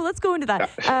 so let's go into that.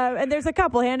 And there's a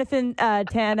couple, Hanifin,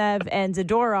 Tanev, and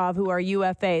Zadorov, who are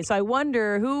UFA. So I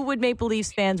wonder, who would Maple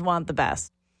Leafs fans want the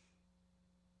best?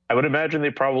 I would imagine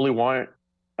they probably want...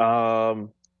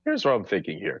 Here's what I'm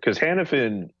thinking here, because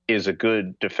Hanifin is a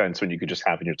good defenseman you could just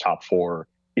have in your top four.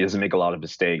 He doesn't make a lot of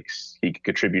mistakes. He can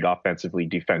contribute offensively,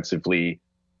 defensively.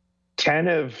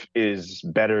 Tanev is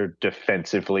better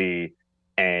defensively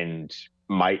and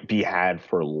might be had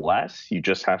for less. You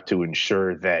just have to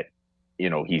ensure that,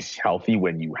 he's healthy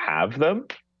when you have them.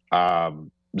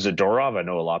 Zadorov, I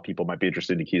know a lot of people might be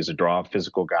interested in Nikita Zadorov,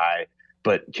 physical guy,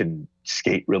 but can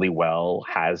skate really well,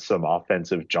 has some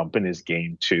offensive jump in his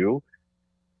game too.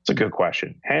 It's a good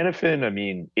question. Hanifin, I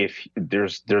mean, if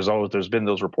there's been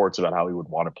those reports about how he would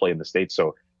want to play in the States,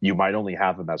 so you might only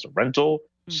have him as a rental.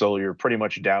 So you're pretty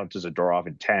much down to Zadorov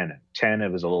and Tanev.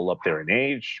 Tanev is a little up there in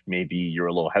age. Maybe you're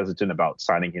a little hesitant about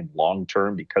signing him long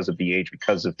term because of the age,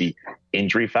 because of the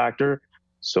injury factor.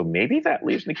 So maybe that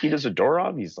leaves Nikita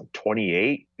Zadorov. He's like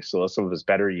 28, so some of his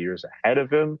better years ahead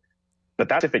of him. But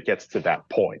that's if it gets to that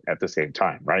point at the same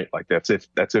time, right? Like that's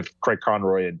if Craig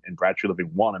Conroy and Brad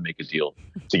Treliving want to make a deal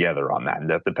together on that. And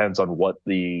that depends on what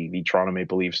the Toronto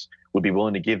Maple Leafs would be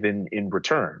willing to give in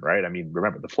return, right? I mean,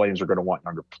 remember, the Flames are going to want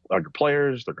younger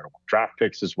players. They're going to want draft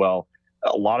picks as well.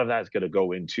 A lot of that is going to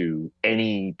go into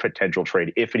any potential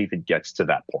trade if it even gets to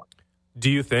that point.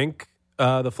 Do you think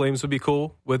the Flames would be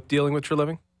cool with dealing with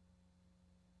Treliving?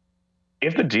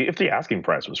 If the asking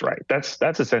price was right, that's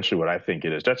essentially what I think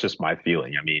it is. That's just my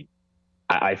feeling. I mean,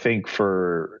 I think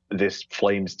for this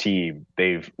Flames team,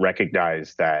 they've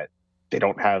recognized that they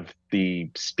don't have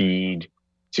the speed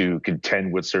to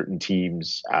contend with certain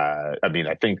teams. I mean,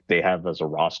 I think they have as a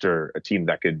roster a team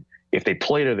that could, if they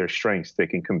play to their strengths, they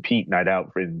can compete night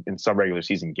out in some regular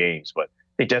season games. But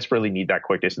they desperately need that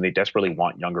quickness, and they desperately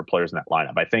want younger players in that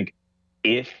lineup. I think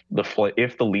if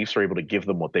the Leafs are able to give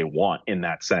them what they want in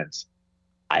that sense,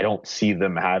 I don't see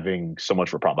them having so much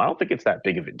of a problem. I don't think it's that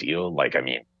big of a deal. Like, I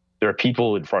mean, there are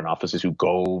people in front offices who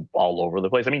go all over the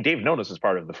place. I mean, Dave Nonis is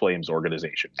part of the Flames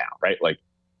organization now, right? Like,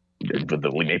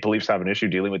 the Maple Leafs have an issue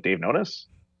dealing with Dave Nonis?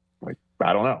 Like,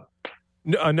 I don't know.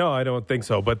 No, I don't think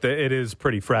so. But it is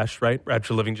pretty fresh, right? Brad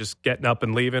Treliving just getting up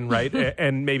and leaving, right?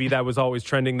 And maybe that was always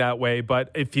trending that way.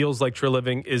 But it feels like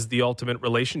Treliving is the ultimate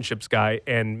relationships guy.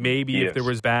 And maybe if there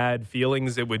was bad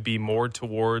feelings, it would be more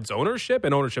towards ownership.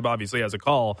 And ownership obviously has a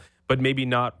call, but maybe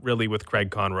not really with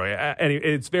Craig Conroy. And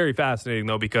it's very fascinating,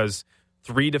 though, because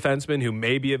 3 defensemen who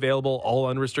may be available, all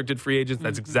unrestricted free agents.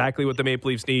 That's exactly what the Maple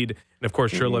Leafs need. And, of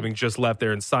course, Treliving just left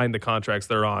there and signed the contracts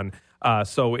they're on.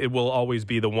 So it will always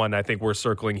be the one I think we're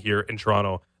circling here in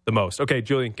Toronto the most. Okay,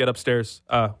 Julian, get upstairs.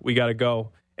 We got to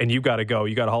go, and you got to go.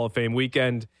 You got a Hall of Fame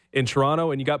weekend in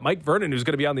Toronto, and you got Mike Vernon, who's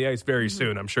going to be on the ice very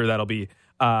soon. I'm sure that'll be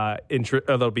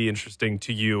interesting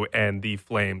to you and the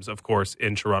Flames, of course,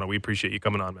 in Toronto. We appreciate you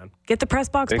coming on, man. Get the press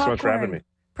box Thanks popcorn. so much for having me.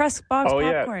 Press box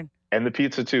popcorn. Yeah. And the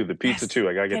pizza, too.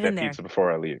 I got to get that pizza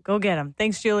before I leave. Go get them.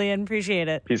 Thanks, Julian. Appreciate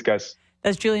it. Peace, guys.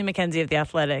 That's Julian McKenzie of The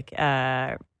Athletic.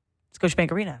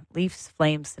 Scotiabank Arena. Leafs,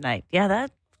 Flames tonight. Yeah,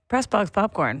 that press box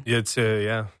popcorn. It's,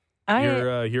 yeah.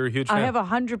 You're a huge fan. I have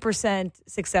 100%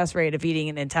 success rate of eating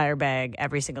an entire bag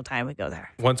every single time we go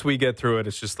there. Once we get through it,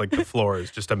 it's just like the floor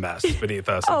is just a mess beneath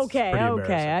us. Okay.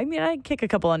 I mean, I kick a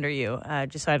couple under you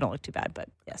just so I don't look too bad, but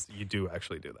yes. You do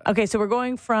actually do that. Okay, so we're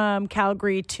going from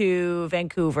Calgary to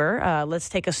Vancouver. Let's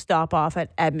take a stop off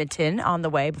at Edmonton on the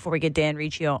way before we get Dan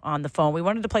Riccio on the phone. We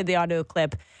wanted to play the audio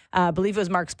clip. I believe it was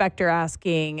Mark Spector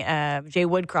asking Jay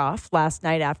Woodcroft last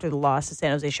night after the loss to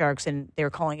San Jose Sharks, and they were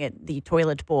calling it the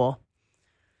Toilet Bowl.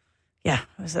 Yeah,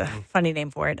 it was a funny name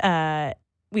for it.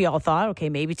 We all thought, okay,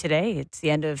 maybe today it's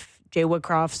the end of Jay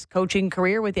Woodcroft's coaching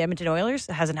career with the Edmonton Oilers.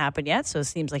 It hasn't happened yet, so it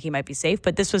seems like he might be safe.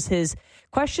 But this was his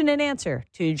question and answer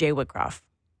to Jay Woodcroft.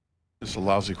 It's a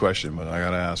lousy question, but I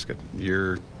got to ask it.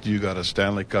 You got a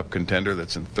Stanley Cup contender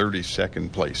that's in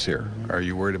 32nd place here. Are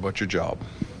you worried about your job?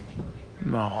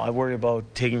 No, I worry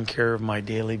about taking care of my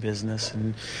daily business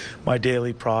and my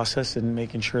daily process and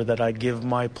making sure that I give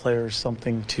my players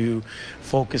something to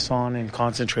focus on and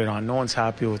concentrate on. No one's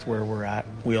happy with where we're at.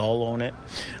 We all own it.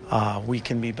 We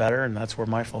can be better, and that's where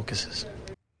my focus is.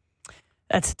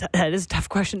 That is a tough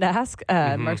question to ask.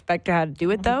 Mark Spector had to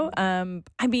do it, though.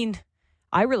 I mean,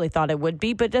 I really thought it would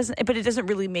be, but it doesn't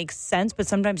really make sense. But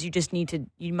sometimes you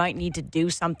might need to do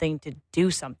something,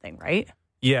 right?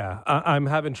 Yeah, I'm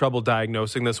having trouble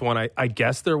diagnosing this one. I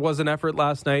guess there was an effort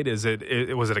last night. Was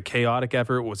it a chaotic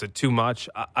effort? Was it too much?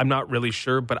 I'm not really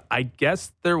sure, but I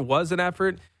guess there was an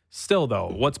effort. Still, though,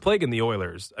 what's plaguing the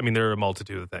Oilers? I mean, there are a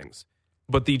multitude of things.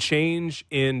 But the change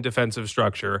in defensive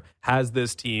structure has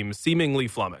this team seemingly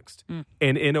flummoxed.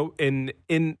 And in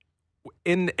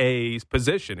a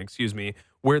position,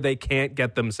 where they can't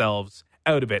get themselves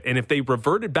out of it. And if they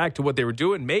reverted back to what they were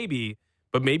doing, maybe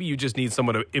you just need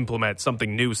someone to implement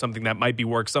something new, something that might be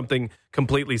something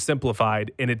completely simplified.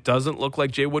 And it doesn't look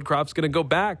like Jay Woodcroft's going to go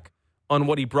back on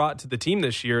what he brought to the team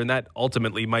this year. And that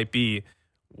ultimately might be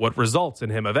what results in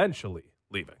him eventually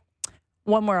leaving.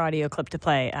 One more audio clip to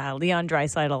play. Leon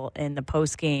Draisaitl in the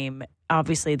postgame.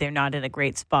 Obviously, they're not in a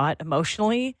great spot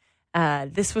emotionally.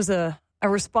 This was a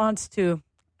response to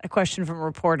a question from a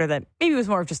reporter that maybe was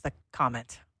more of just a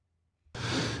comment.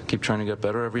 Keep trying to get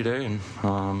better every day, and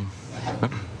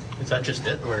is that just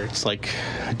it, where it's like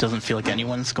it doesn't feel like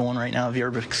anyone's going right now? Have you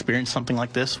ever experienced something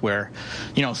like this, where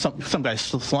some guys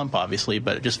slump obviously,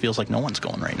 but it just feels like no one's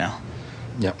going right now?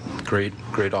 Yep,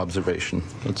 great observation.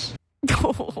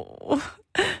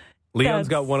 Leon's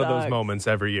got one of those moments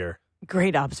every year.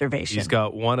 Great observation. He's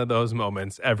got one of those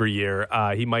moments every year.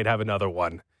 He might have another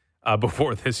one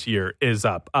before this year is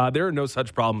up. There are no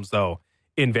such problems, though,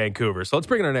 in Vancouver. So let's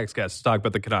bring in our next guest to talk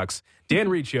about the Canucks. Dan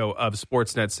Riccio of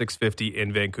Sportsnet 650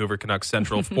 in Vancouver, Canucks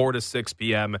Central, 4 to 6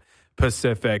 p.m.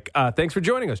 Pacific. Thanks for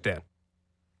joining us, Dan.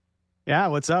 Yeah,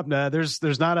 what's up?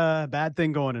 There's not a bad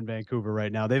thing going in Vancouver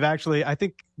right now. I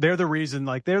think they're the reason,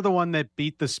 they're the one that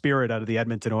beat the spirit out of the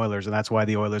Edmonton Oilers, and that's why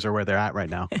the Oilers are where they're at right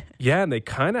now. Yeah, and they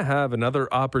kind of have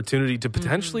another opportunity to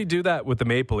potentially do that with the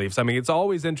Maple Leafs. I mean, it's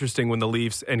always interesting when the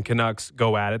Leafs and Canucks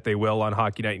go at it. They will on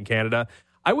Hockey Night in Canada.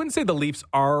 I wouldn't say the Leafs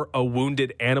are a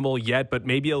wounded animal yet, but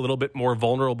maybe a little bit more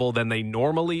vulnerable than they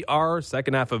normally are.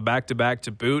 Second half of back-to-back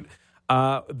to boot.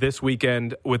 This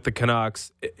weekend with the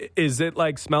Canucks. Is it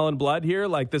like smelling blood here?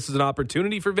 Like this is an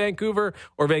opportunity for Vancouver?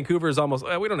 Or Vancouver is almost,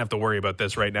 we don't have to worry about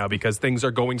this right now because things are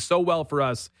going so well for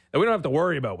us that we don't have to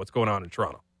worry about what's going on in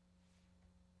Toronto.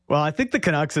 Well, I think the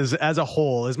Canucks as a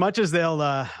whole, as much as they'll,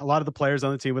 a lot of the players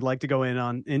on the team would like to go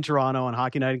in Toronto on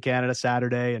Hockey Night in Canada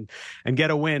Saturday and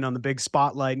get a win on the big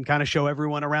spotlight and kind of show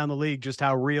everyone around the league just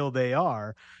how real they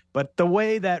are. But the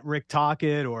way that Rick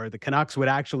Tocchet or the Canucks would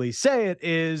actually say it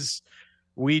is,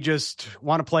 we just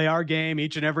want to play our game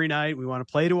each and every night. We want to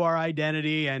play to our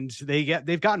identity, and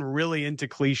they've gotten really into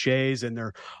cliches, and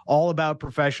they're all about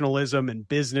professionalism and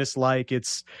business-like.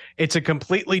 It's a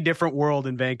completely different world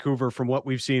in Vancouver from what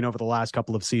we've seen over the last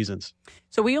couple of seasons.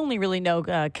 So we only really know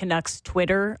Canucks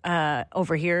Twitter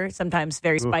over here. Sometimes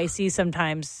very spicy.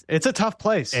 Sometimes it's a tough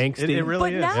place. Angsty. It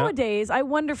really is. But nowadays, I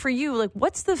wonder for you, like,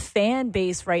 what's the fan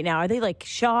base right now? Are they like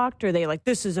shocked? Are they like,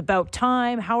 this is about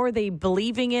time? How are they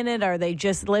believing in it? Are they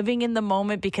just living in the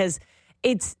moment? Because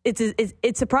it's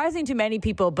surprising to many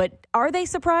people. But are they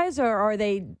surprised, or are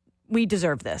they? We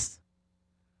deserve this.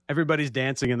 Everybody's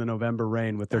dancing in the November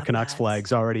rain with their Canucks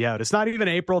flags already out. It's not even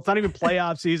April. It's not even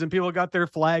playoff season. People got their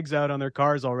flags out on their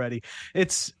cars already.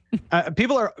 It's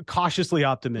people are cautiously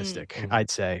optimistic, I'd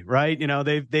say, right? You know,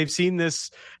 they've seen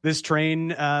this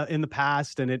train in the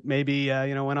past, and it maybe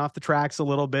went off the tracks a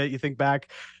little bit. You think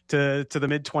back to the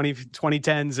mid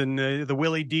 2010s and the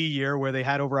Willie D year where they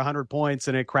had over 100 points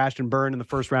and it crashed and burned in the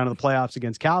first round of the playoffs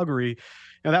against Calgary.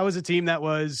 Now, that was a team that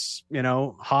was,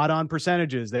 hot on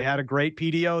percentages. They had a great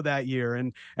PDO that year,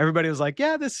 and everybody was like,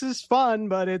 yeah, this is fun,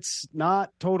 but it's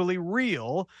not totally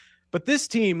real. But this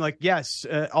team,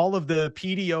 all of the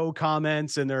PDO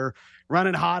comments, and they're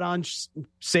running hot on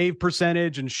save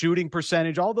percentage and shooting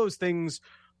percentage, all those things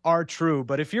are true.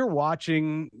 But if you're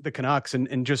watching the Canucks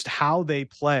and just how they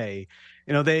play,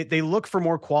 they look for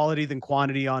more quality than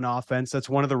quantity on offense. That's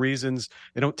one of the reasons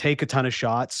they don't take a ton of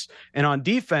shots. And on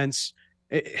defense,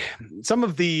 some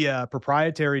of the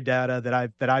proprietary data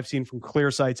that I've seen from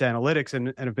ClearSight's analytics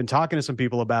and have been talking to some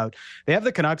people about, they have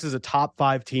the Canucks as a top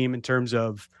 5 team in terms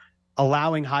of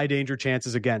allowing high danger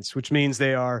chances against, which means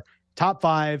they are top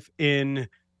 5 in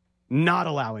not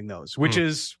allowing those, which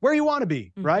is where you want to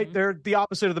be, right? They're the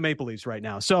opposite of the Maple Leafs right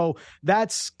now. So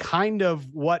that's kind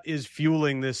of what is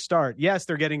fueling this start. Yes,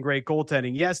 they're getting great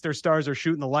goaltending. Yes, their stars are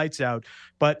shooting the lights out,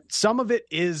 but some of it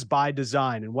is by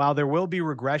design. And while there will be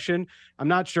regression, I'm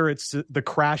not sure it's the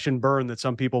crash and burn that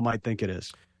some people might think it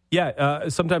is. Yeah,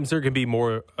 sometimes there can be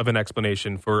more of an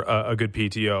explanation for a good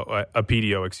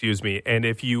PDO, excuse me. And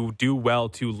if you do well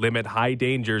to limit high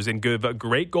dangers and give a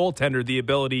great goaltender the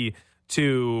ability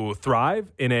to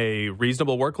thrive in a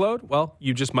reasonable workload, well,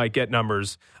 you just might get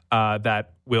numbers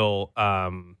that will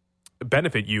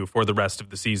benefit you for the rest of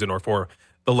the season or for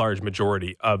the large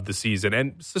majority of the season.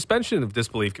 And suspension of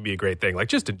disbelief can be a great thing. Like,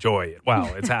 just enjoy it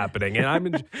while it's happening.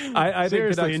 And I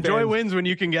seriously think enjoy wins when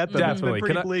you can get them. Definitely. It's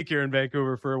been pretty bleak here in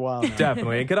Vancouver for a while now.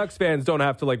 Definitely. And Canucks fans don't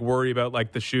have to worry about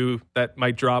the shoe that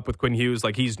might drop with Quinn Hughes.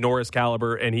 He's Norris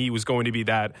caliber, and he was going to be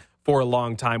that for a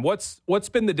long time. What's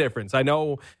been the difference? I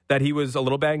know that he was a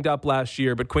little banged up last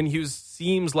year, but Quinn Hughes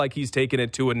seems like he's taken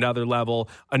it to another level,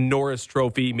 a Norris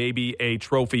trophy, maybe a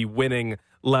trophy winning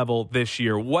level this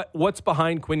year. What's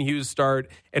behind Quinn Hughes' start,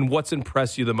 and what's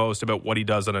impressed you the most about what he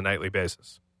does on a nightly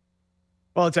basis?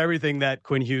 Well, it's everything that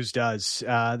Quinn Hughes does.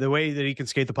 The way that he can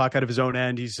skate the puck out of his own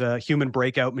end, he's a human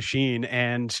breakout machine,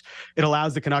 and it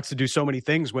allows the Canucks to do so many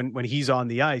things when he's on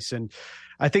the ice. And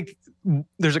I think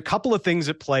there's a couple of things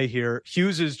at play here.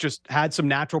 Hughes has just had some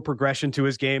natural progression to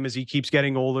his game as he keeps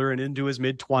getting older and into his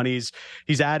mid-20s.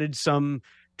 He's added some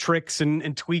tricks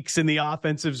and tweaks in the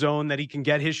offensive zone that he can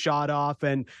get his shot off,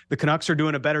 and the Canucks are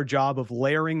doing a better job of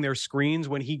layering their screens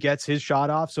when he gets his shot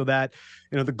off, so that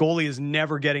the goalie is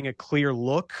never getting a clear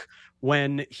look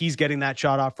when he's getting that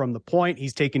shot off from the point.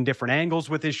 He's taking different angles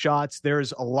with his shots.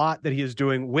 There's a lot that he is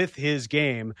doing with his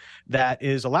game that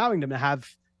is allowing him to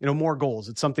have more goals.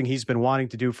 It's something he's been wanting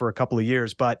to do for a couple of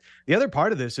years. But the other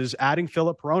part of this is adding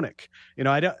Filip Hronek.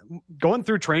 Going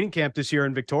through training camp this year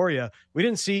in Victoria, we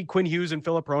didn't see Quinn Hughes and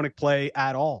Filip Hronek play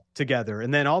at all together.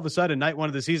 And then all of a sudden, night one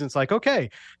of the season, it's like, okay,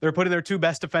 they're putting their two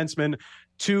best defensemen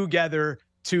together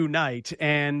tonight.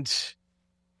 And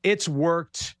it's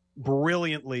worked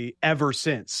brilliantly ever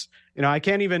since. I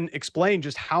can't even explain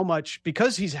just how much,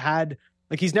 because he's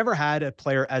never had a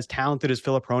player as talented as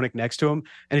Filip Hronek next to him,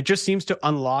 and it just seems to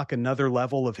unlock another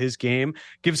level of his game,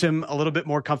 gives him a little bit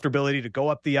more comfortability to go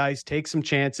up the ice, take some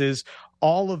chances.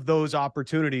 All of those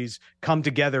opportunities come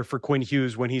together for Quinn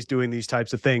Hughes when he's doing these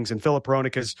types of things, and Filip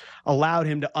Hronek has allowed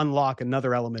him to unlock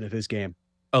another element of his game.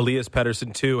 Elias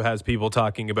Pettersson, too, has people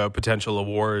talking about potential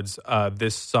awards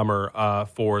this summer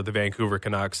for the Vancouver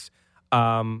Canucks.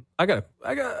 I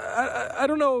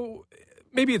don't know.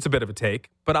 Maybe it's a bit of a take,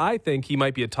 but I think he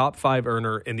might be a top 5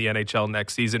 earner in the NHL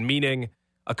next season, meaning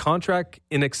a contract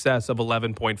in excess of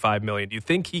 $11.5 million. Do you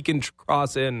think he can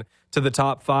cross in to the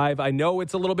top 5? I know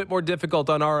it's a little bit more difficult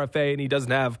on RFA, and he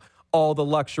doesn't have all the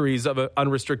luxuries of an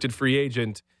unrestricted free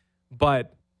agent,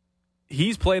 but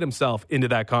he's played himself into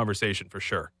that conversation for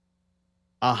sure.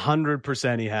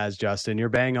 100% he has, Justin. You're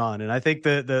bang on. And I think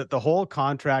the whole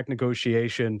contract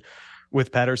negotiation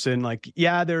with Pettersson, like,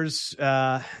 yeah, there's,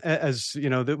 as you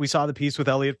know, that we saw the piece with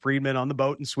Elliot Friedman on the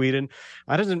boat in Sweden.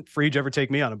 Why doesn't Friedge ever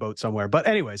take me on a boat somewhere? But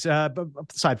anyways,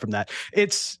 aside from that,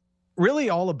 it's really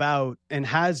all about, and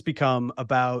has become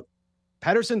about,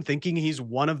 Pettersson thinking he's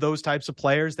one of those types of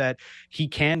players that he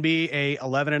can be a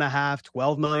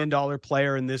 $11.5-12 million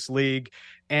player in this league.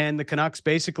 And the Canucks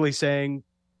basically saying,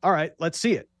 all right, let's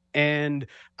see it. And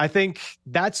I think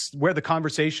that's where the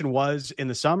conversation was in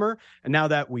the summer. And now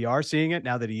that we are seeing it,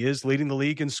 now that he is leading the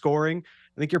league in scoring,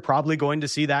 I think you're probably going to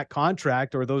see that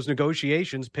contract or those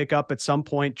negotiations pick up at some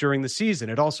point during the season.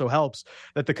 It also helps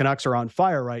that the Canucks are on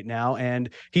fire right now, and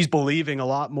he's believing a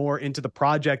lot more into the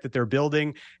project that they're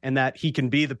building, and that he can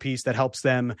be the piece that helps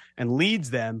them and leads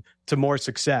them to more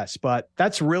success. But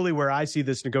that's really where I see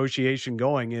this negotiation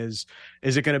going. Is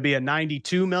it going to be a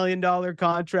 $92 million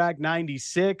contract,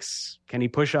 96? Can he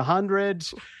push 100?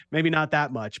 Maybe not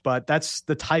that much, but that's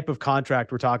the type of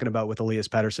contract we're talking about with Elias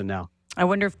Pettersson now. I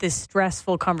wonder if the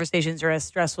stressful conversations are as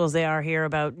stressful as they are here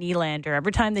about Nylander.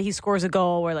 Every time that he scores a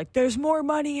goal, we're like, there's more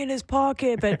money in his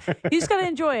pocket. But you just got to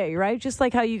enjoy it, right? Just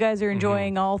like how you guys are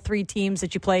enjoying all three teams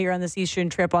that you play here on this Eastern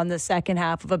trip on the second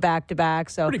half of a back-to-back.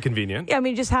 So pretty convenient. Yeah, I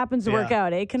mean, it just happens to work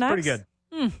out, eh, Canucks? Pretty good.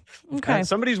 Okay.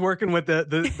 Somebody's working with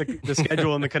the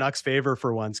schedule in the Canucks' favor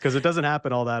for once, because it doesn't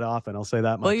happen all that often. I'll say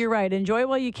that much. Well, you're right. Enjoy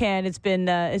while you can. It's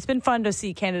been fun to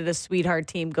see Canada's sweetheart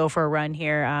team go for a run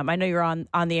here. I know you're on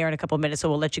the air in a couple of minutes, so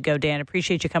we'll let you go, Dan.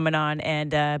 Appreciate you coming on,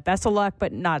 and best of luck,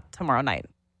 but not tomorrow night.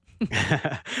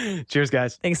 Cheers,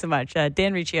 guys. Thanks so much.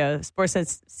 Dan Riccio,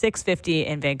 Sportsnet 650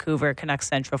 in Vancouver, Canucks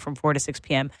Central from 4 to 6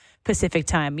 p.m. Pacific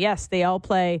time. Yes, they all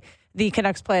play. The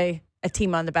Canucks play a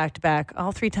team on the back-to-back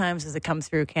all three times as it comes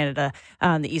through Canada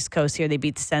on the East Coast here. They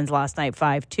beat the Sens last night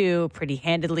 5-2 pretty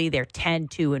handedly. They're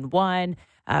 10-2-1.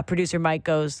 Producer Mike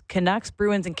goes, Canucks,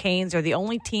 Bruins, and Canes are the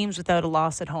only teams without a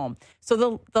loss at home.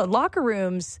 So the locker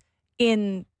rooms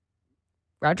in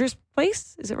Rogers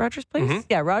Place, is it Rogers Place? Mm-hmm.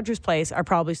 Yeah, Rogers Place are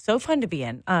probably so fun to be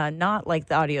in. Not like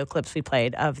the audio clips we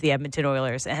played of the Edmonton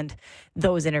Oilers and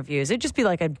those interviews. It'd just be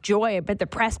like a joy. I bet the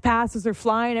press passes are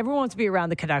flying. Everyone wants to be around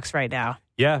the Canucks right now.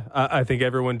 Yeah, I think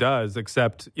everyone does,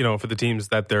 except, for the teams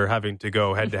that they're having to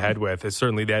go head-to-head with.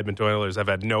 Certainly the Edmonton Oilers have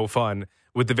had no fun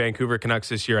with the Vancouver Canucks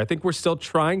this year. I think we're still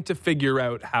trying to figure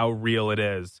out how real it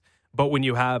is. But when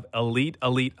you have elite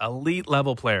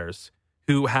level players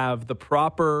who have the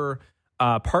proper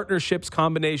partnerships,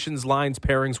 combinations, lines,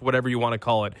 pairings, whatever you want to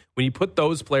call it, when you put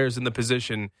those players in the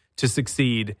position to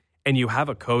succeed, and you have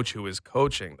a coach who is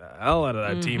coaching the hell out of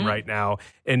that team right now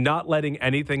and not letting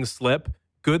anything slip,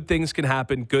 good things can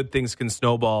happen. Good things can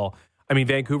snowball. I mean,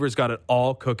 Vancouver's got it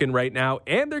all cooking right now,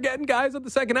 and they're getting guys at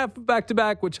the second half of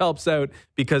back-to-back, which helps out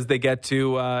because they get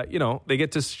to, they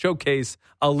get to showcase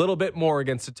a little bit more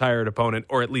against a tired opponent,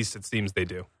 or at least it seems they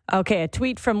do. Okay, a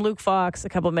tweet from Luke Fox a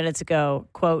couple of minutes ago,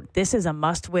 quote, "This is a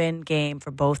must-win game for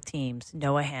both teams.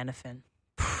 Noah Hannafin."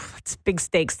 It's big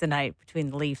stakes tonight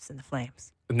between the Leafs and the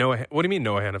Flames. Noah, what do you mean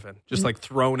Noah Hannafin? Just like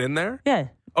thrown in there? Yeah.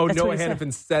 Oh, Noah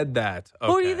Hannafin said that. Okay.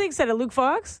 Who do you think said it? Luke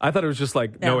Fox? I thought it was just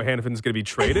like Noah Hannafin's going to be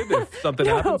traded if something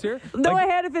happens here. Noah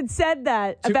Hannafin said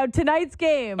that about tonight's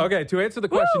game. Okay, to answer the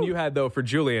question you had, though, for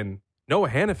Julian, Noah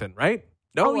Hannafin, right?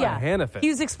 Noah Hannafin. He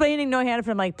was explaining Noah Hannafin.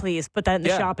 I'm like, please put that in the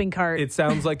shopping cart. It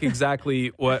sounds like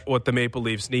exactly what the Maple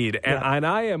Leafs need. And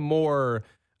I am more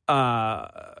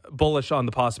bullish on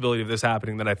the possibility of this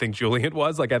happening than I think Julian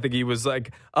was. Like, I think he was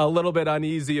like a little bit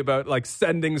uneasy about like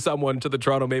sending someone to the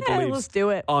Toronto Maple Leafs let's do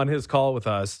it. On his call with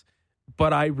us.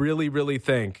 But I really, really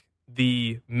think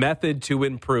the method to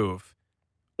improve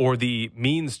or the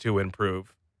means to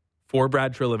improve for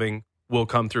Brad Treliving will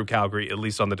come through Calgary, at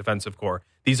least on the defensive core.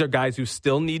 These are guys who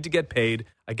still need to get paid.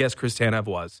 I guess Chris Tanev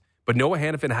was. But Noah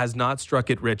Hannafin has not struck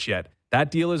it rich yet. That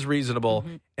deal is reasonable,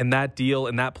 and that deal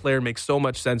and that player makes so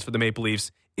much sense for the Maple Leafs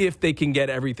if they can get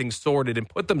everything sorted and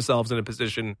put themselves in a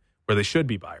position where they should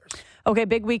be buyers. Okay,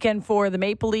 big weekend for the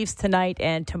Maple Leafs tonight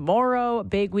and tomorrow.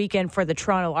 Big weekend for the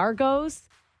Toronto Argos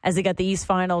as they got the East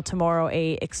Final tomorrow.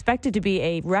 Expected to be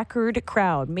a record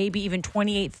crowd, maybe even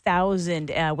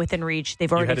 28,000 within reach.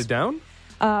 They've already headed down?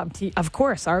 Of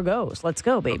course, Argos. Let's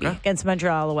go, baby. Okay. Against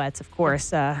Montreal Alouettes, of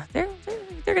course. They're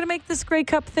going to make this Grey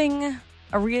Cup thing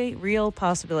a real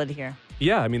possibility here.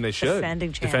 Yeah, I mean, they should.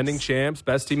 Defending champs,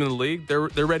 best team in the league. They're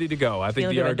ready to go. I think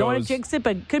the Argos. I don't want to jinx it,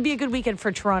 but could be a good weekend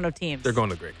for Toronto teams. They're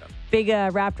going to Grey Cup. Big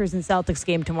Raptors and Celtics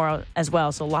game tomorrow as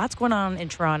well. So lots going on in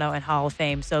Toronto and Hall of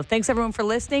Fame. So thanks everyone for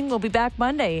listening. We'll be back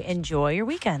Monday. Enjoy your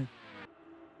weekend.